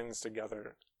more things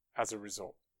together as a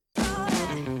result.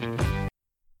 I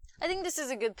think this is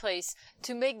a good place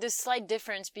to make the slight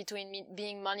difference between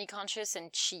being money conscious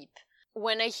and cheap.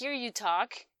 When I hear you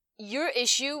talk, your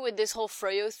issue with this whole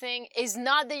froyo thing is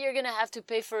not that you're going to have to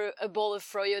pay for a bowl of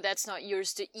froyo that's not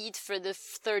yours to eat for the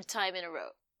 3rd time in a row.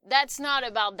 That's not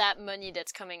about that money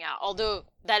that's coming out, although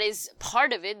that is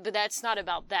part of it, but that's not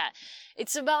about that.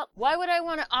 It's about, why would I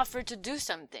want to offer to do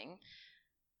something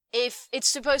if it's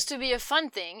supposed to be a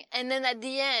fun thing, and then at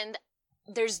the end,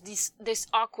 there's this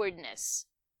awkwardness.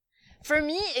 For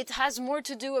me, it has more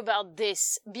to do about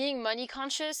this. Being money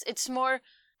conscious, it's more,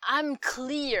 I'm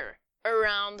clear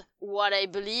around what I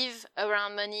believe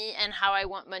around money and how I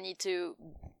want money to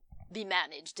be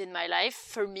managed in my life,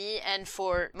 for me and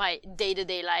for my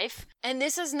day-to-day life. And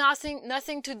this has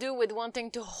nothing to do with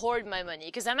wanting to hoard my money,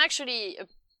 because I'm actually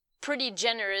pretty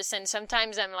generous, and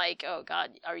sometimes I'm like, oh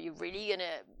God, are you really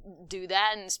gonna do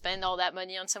that and spend all that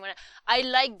money on someone else? I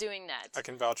like doing that. I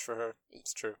can vouch for her.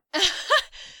 It's true.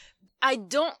 I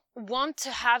don't want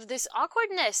to have this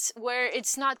awkwardness where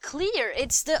it's not clear.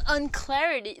 It's the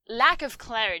lack of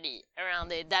clarity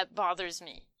around it that bothers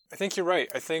me. I think you're right.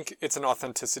 I think it's an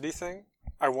authenticity thing.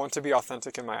 I want to be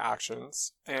authentic in my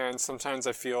actions. And sometimes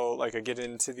I feel like I get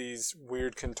into these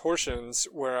weird contortions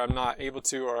where I'm not able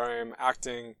to, or I'm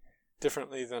acting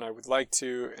differently than I would like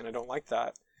to, and I don't like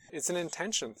that. It's an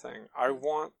intention thing. I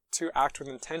want to act with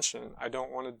intention. I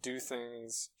don't want to do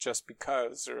things just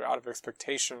because, or out of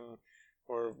expectation,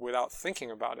 or without thinking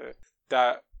about it.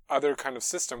 That other kind of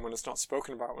system, when it's not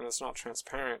spoken about, when it's not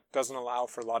transparent, doesn't allow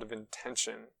for a lot of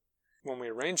intention. When we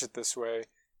arrange it this way,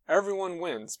 everyone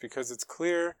wins because it's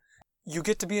clear. You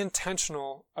get to be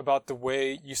intentional about the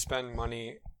way you spend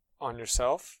money on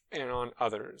yourself and on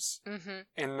others.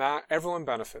 And that everyone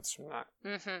benefits from that.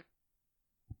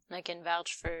 I can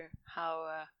vouch for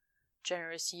how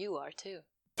generous you are too.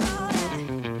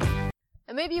 And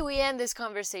maybe we end this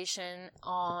conversation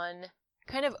on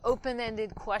kind of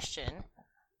open-ended question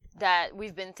that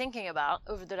we've been thinking about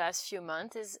over the last few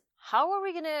months is, how are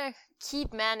we going to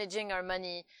keep managing our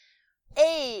money,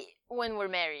 A, when we're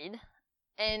married,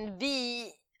 and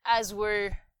B, as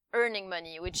we're earning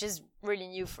money, which is really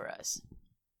new for us.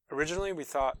 Originally, we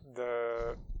thought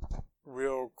the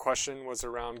real question was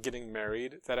around getting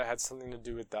married, that it had something to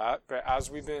do with that. But as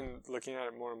we've been looking at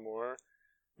it more and more,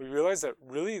 we realized that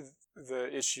really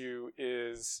the issue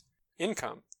is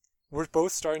income. We're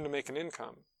both starting to make an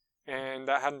income. And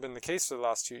that hadn't been the case for the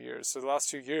last 2 years. So the last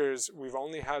 2 years, we've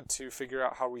only had to figure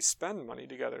out how we spend money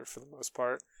together for the most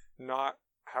part, not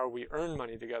how we earn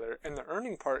money together. And the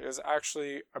earning part is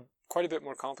actually quite a bit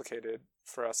more complicated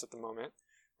for us at the moment.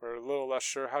 We're a little less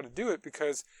sure how to do it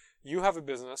because you have a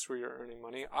business where you're earning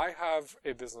money. I have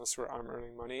a business where I'm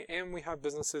earning money. And we have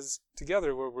businesses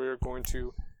together where we're going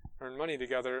to earn money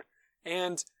together.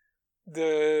 And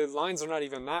the lines are not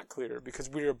even that clear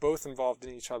because we are both involved in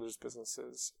each other's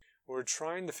businesses. We're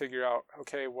trying to figure out,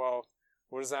 okay, well,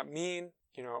 what does that mean?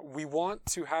 You know, we want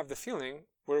to have the feeling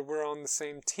where we're on the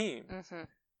same team,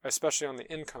 especially on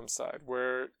the income side,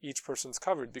 where each person's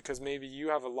covered, because maybe you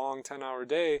have a long 10-hour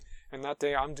day, and that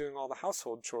day I'm doing all the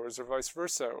household chores, or vice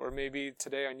versa. Or maybe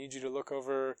today I need you to look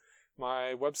over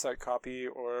my website copy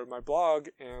or my blog,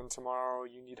 and tomorrow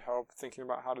you need help thinking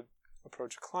about how to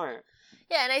approach a client.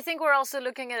 Yeah, and I think we're also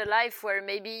looking at a life where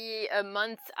maybe a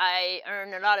month I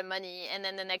earn a lot of money and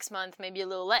then the next month maybe a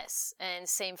little less, and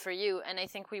same for you. And I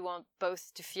think we want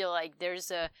both to feel like there's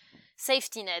a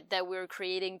safety net that we're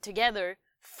creating together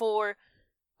for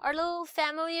our little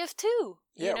family of two.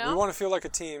 Yeah, you know? We want to feel like a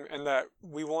team, and that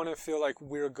we want to feel like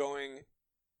we're going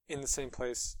in the same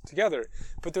place together.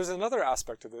 But there's another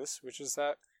aspect of this, which is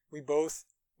that we both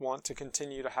want to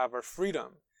continue to have our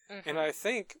freedom. And I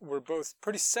think we're both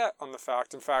pretty set on the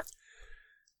fact. In fact,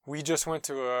 we just went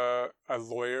to a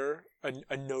lawyer,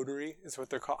 a notary is what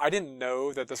they're called. I didn't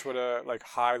know that that's what a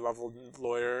high-level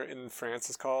lawyer in France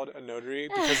is called, a notary.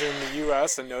 Because in the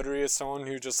U.S., a notary is someone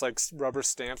who just rubber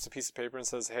stamps a piece of paper and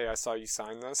says, hey, I saw you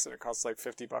sign this. And it costs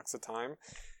 $50 a time.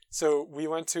 So we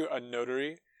went to a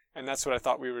notary, and that's what I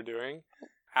thought we were doing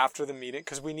after the meeting,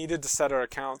 because we needed to set our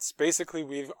accounts. Basically,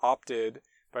 we've opted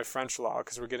by French law,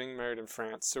 because we're getting married in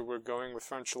France. So we're going with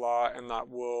French law, and that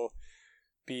will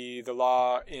be the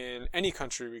law in any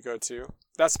country we go to.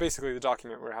 That's basically the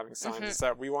document we're having signed, is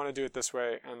that we want to do it this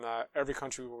way, and that every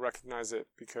country will recognize it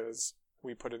because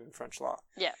we put it in French law.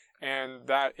 Yeah. And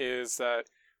that is that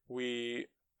we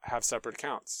have separate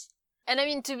accounts. And I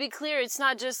mean, to be clear, it's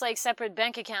not just separate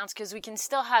bank accounts, because we can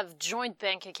still have joint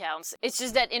bank accounts. It's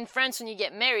just that in France, when you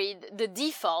get married, the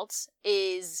default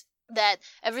is that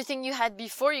everything you had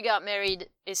before you got married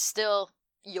is still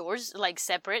yours,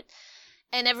 separate.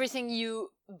 And everything you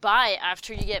buy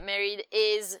after you get married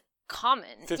is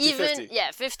common. 50-50. Yeah,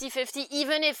 50-50.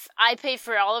 Even if I pay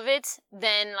for all of it,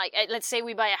 then let's say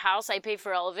we buy a house, I pay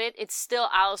for all of it, it's still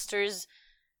Alistair's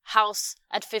house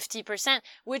at 50%,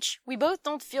 which we both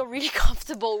don't feel really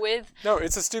comfortable with. No,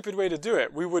 it's a stupid way to do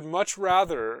it. We would much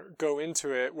rather go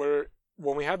into it where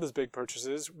when we have those big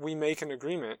purchases, we make an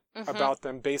agreement about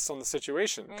them based on the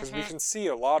situation. Because we can see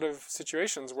a lot of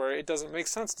situations where it doesn't make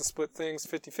sense to split things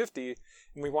 50-50,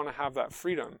 and we want to have that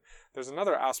freedom. There's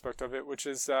another aspect of it, which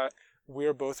is that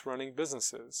we're both running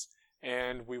businesses,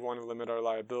 and we want to limit our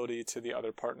liability to the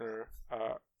other partner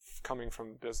coming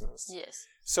from the business. Yes.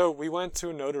 So we went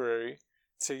to a notary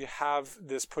to have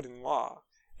this put in law.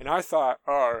 And I thought,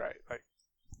 oh, all right,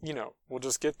 we'll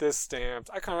just get this stamped.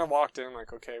 I kind of walked in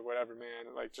okay, whatever,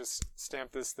 man. Just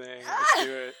stamp this thing. Let's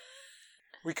do it.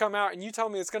 We come out and you tell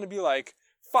me it's going to be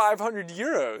 500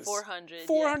 euros. 400.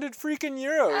 400 freaking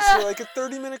euros for a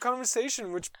 30-minute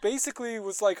conversation, which basically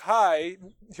was hi,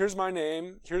 here's my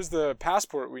name, here's the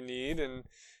passport we need,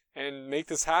 and make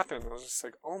this happen. I was just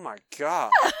oh my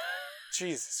God.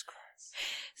 Jesus Christ.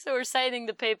 So we're signing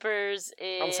the papers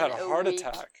in I almost had a heart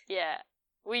attack. Yeah.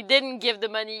 We didn't give the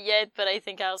money yet, but I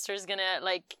think Alistair's gonna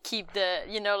keep the,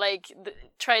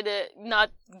 try to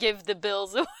not give the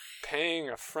bills away. Paying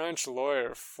a French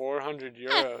lawyer 400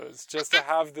 euros just to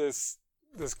have this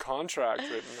contract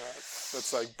written up.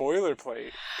 That's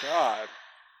boilerplate. God.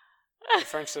 The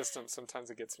French system,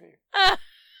 sometimes it gets me.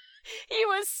 He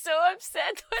was so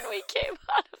upset when we came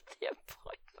out of the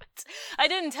appointment. I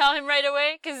didn't tell him right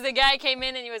away, because the guy came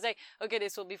in and he was okay,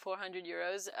 this will be 400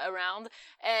 euros around.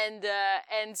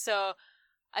 And so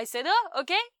I said, oh,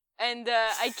 okay. And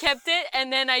I kept it,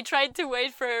 and then I tried to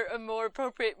wait for a more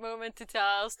appropriate moment to tell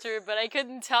Alistair, but I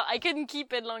couldn't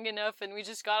keep it long enough, and we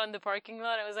just got on the parking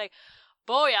lot. I was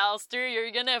boy, Alistair,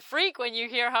 you're gonna freak when you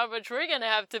hear how much we're gonna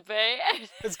have to pay.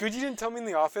 It's good you didn't tell me in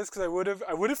the office, because I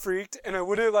would have freaked, and I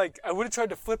would have tried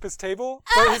to flip his table,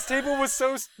 but his table was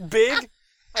so big,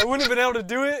 I wouldn't have been able to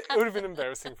do it. It would have been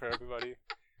embarrassing for everybody.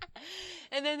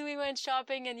 And then we went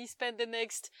shopping and he spent the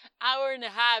next hour and a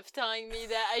half telling me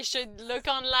that I should look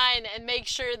online and make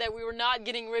sure that we were not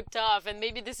getting ripped off and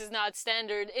maybe this is not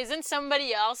standard. Isn't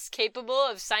somebody else capable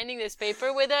of signing this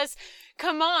paper with us?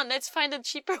 Come on, let's find a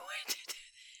cheaper way to do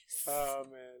this. Oh,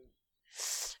 man.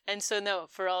 And so no,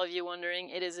 for all of you wondering,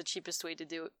 it is the cheapest way to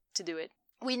do it.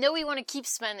 We know we want to keep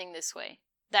spending this way.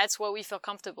 That's what we feel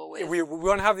comfortable with. We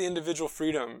want to have the individual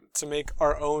freedom to make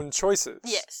our own choices.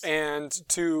 Yes. And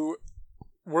to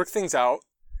work things out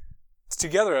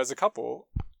together as a couple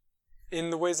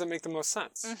in the ways that make the most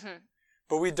sense. Mm-hmm.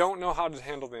 But we don't know how to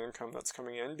handle the income that's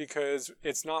coming in because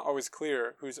it's not always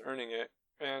clear who's earning it.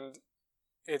 And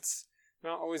it's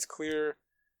not always clear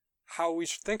how we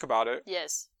should think about it.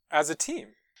 Yes. As a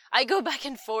team. I go back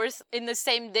and forth in the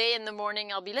same day. In the morning,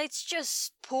 I'll be like, let's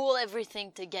just pool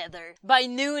everything together. By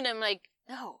noon, I'm like,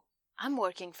 no, I'm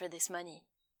working for this money.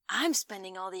 I'm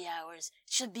spending all the hours.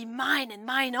 It should be mine and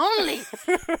mine only.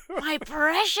 My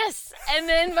precious. And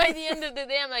then by the end of the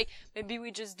day, I'm like, maybe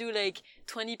we just do like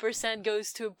 20%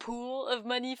 goes to a pool of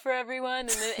money for everyone. And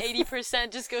then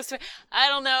 80% just goes to, I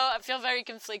don't know. I feel very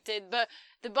conflicted. But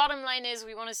the bottom line is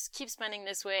we want to keep spending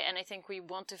this way. And I think we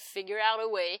want to figure out a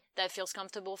way that feels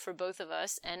comfortable for both of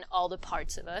us and all the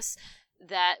parts of us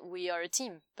that we are a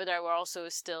team, but that we're also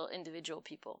still individual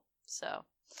people. So.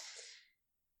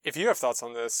 If you have thoughts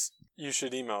on this, you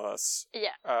should email us.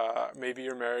 Yeah. Maybe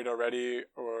you're married already,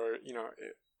 or,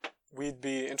 we'd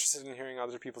be interested in hearing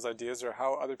other people's ideas or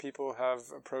how other people have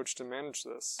approached and managed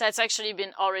this. That's actually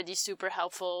been already super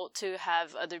helpful to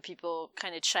have other people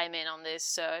kind of chime in on this.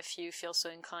 So if you feel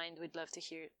so inclined, we'd love to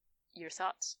hear your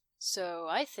thoughts. So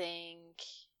I think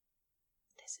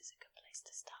this is a good place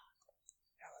to stop.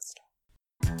 Yeah, let's stop.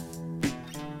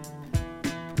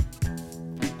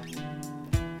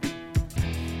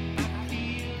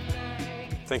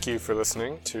 Thank you for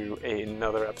listening to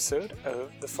another episode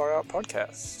of the Far Out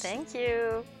Podcast. Thank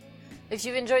you. If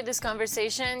you've enjoyed this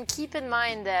conversation, keep in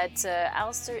mind that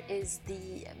Alistair is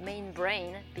the main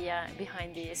brain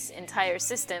behind this entire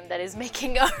system that is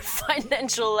making our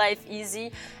financial life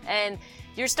easy. And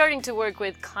you're starting to work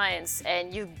with clients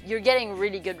and you're getting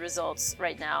really good results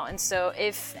right now. And so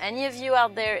if any of you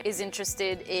out there is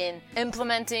interested in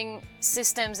implementing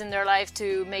systems in their life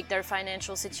to make their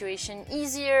financial situation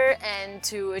easier and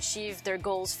to achieve their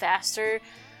goals faster,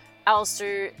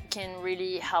 Alistair can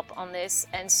really help on this.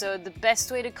 And so the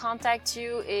best way to contact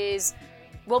you is,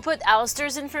 we'll put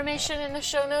Alistair's information in the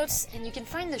show notes, and you can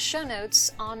find the show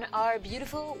notes on our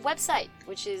beautiful website,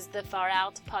 which is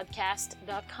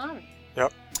thefaroutpodcast.com.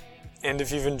 Yep. And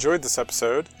if you've enjoyed this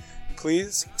episode,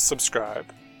 please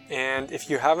subscribe. And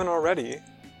if you haven't already,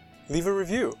 leave a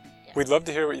review. Yeah. We'd love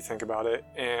to hear what you think about it,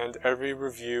 and every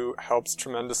review helps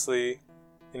tremendously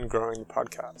in growing the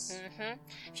podcast. Mm-hmm.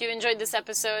 If you enjoyed this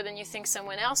episode and you think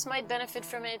someone else might benefit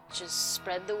from it, just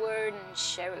spread the word and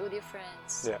share it with your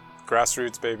friends. Yeah,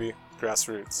 grassroots, baby.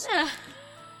 Grassroots.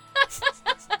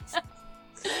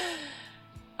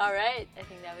 All right, I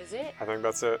think that was it. I think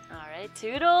that's it. All right,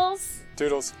 toodles.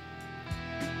 Toodles.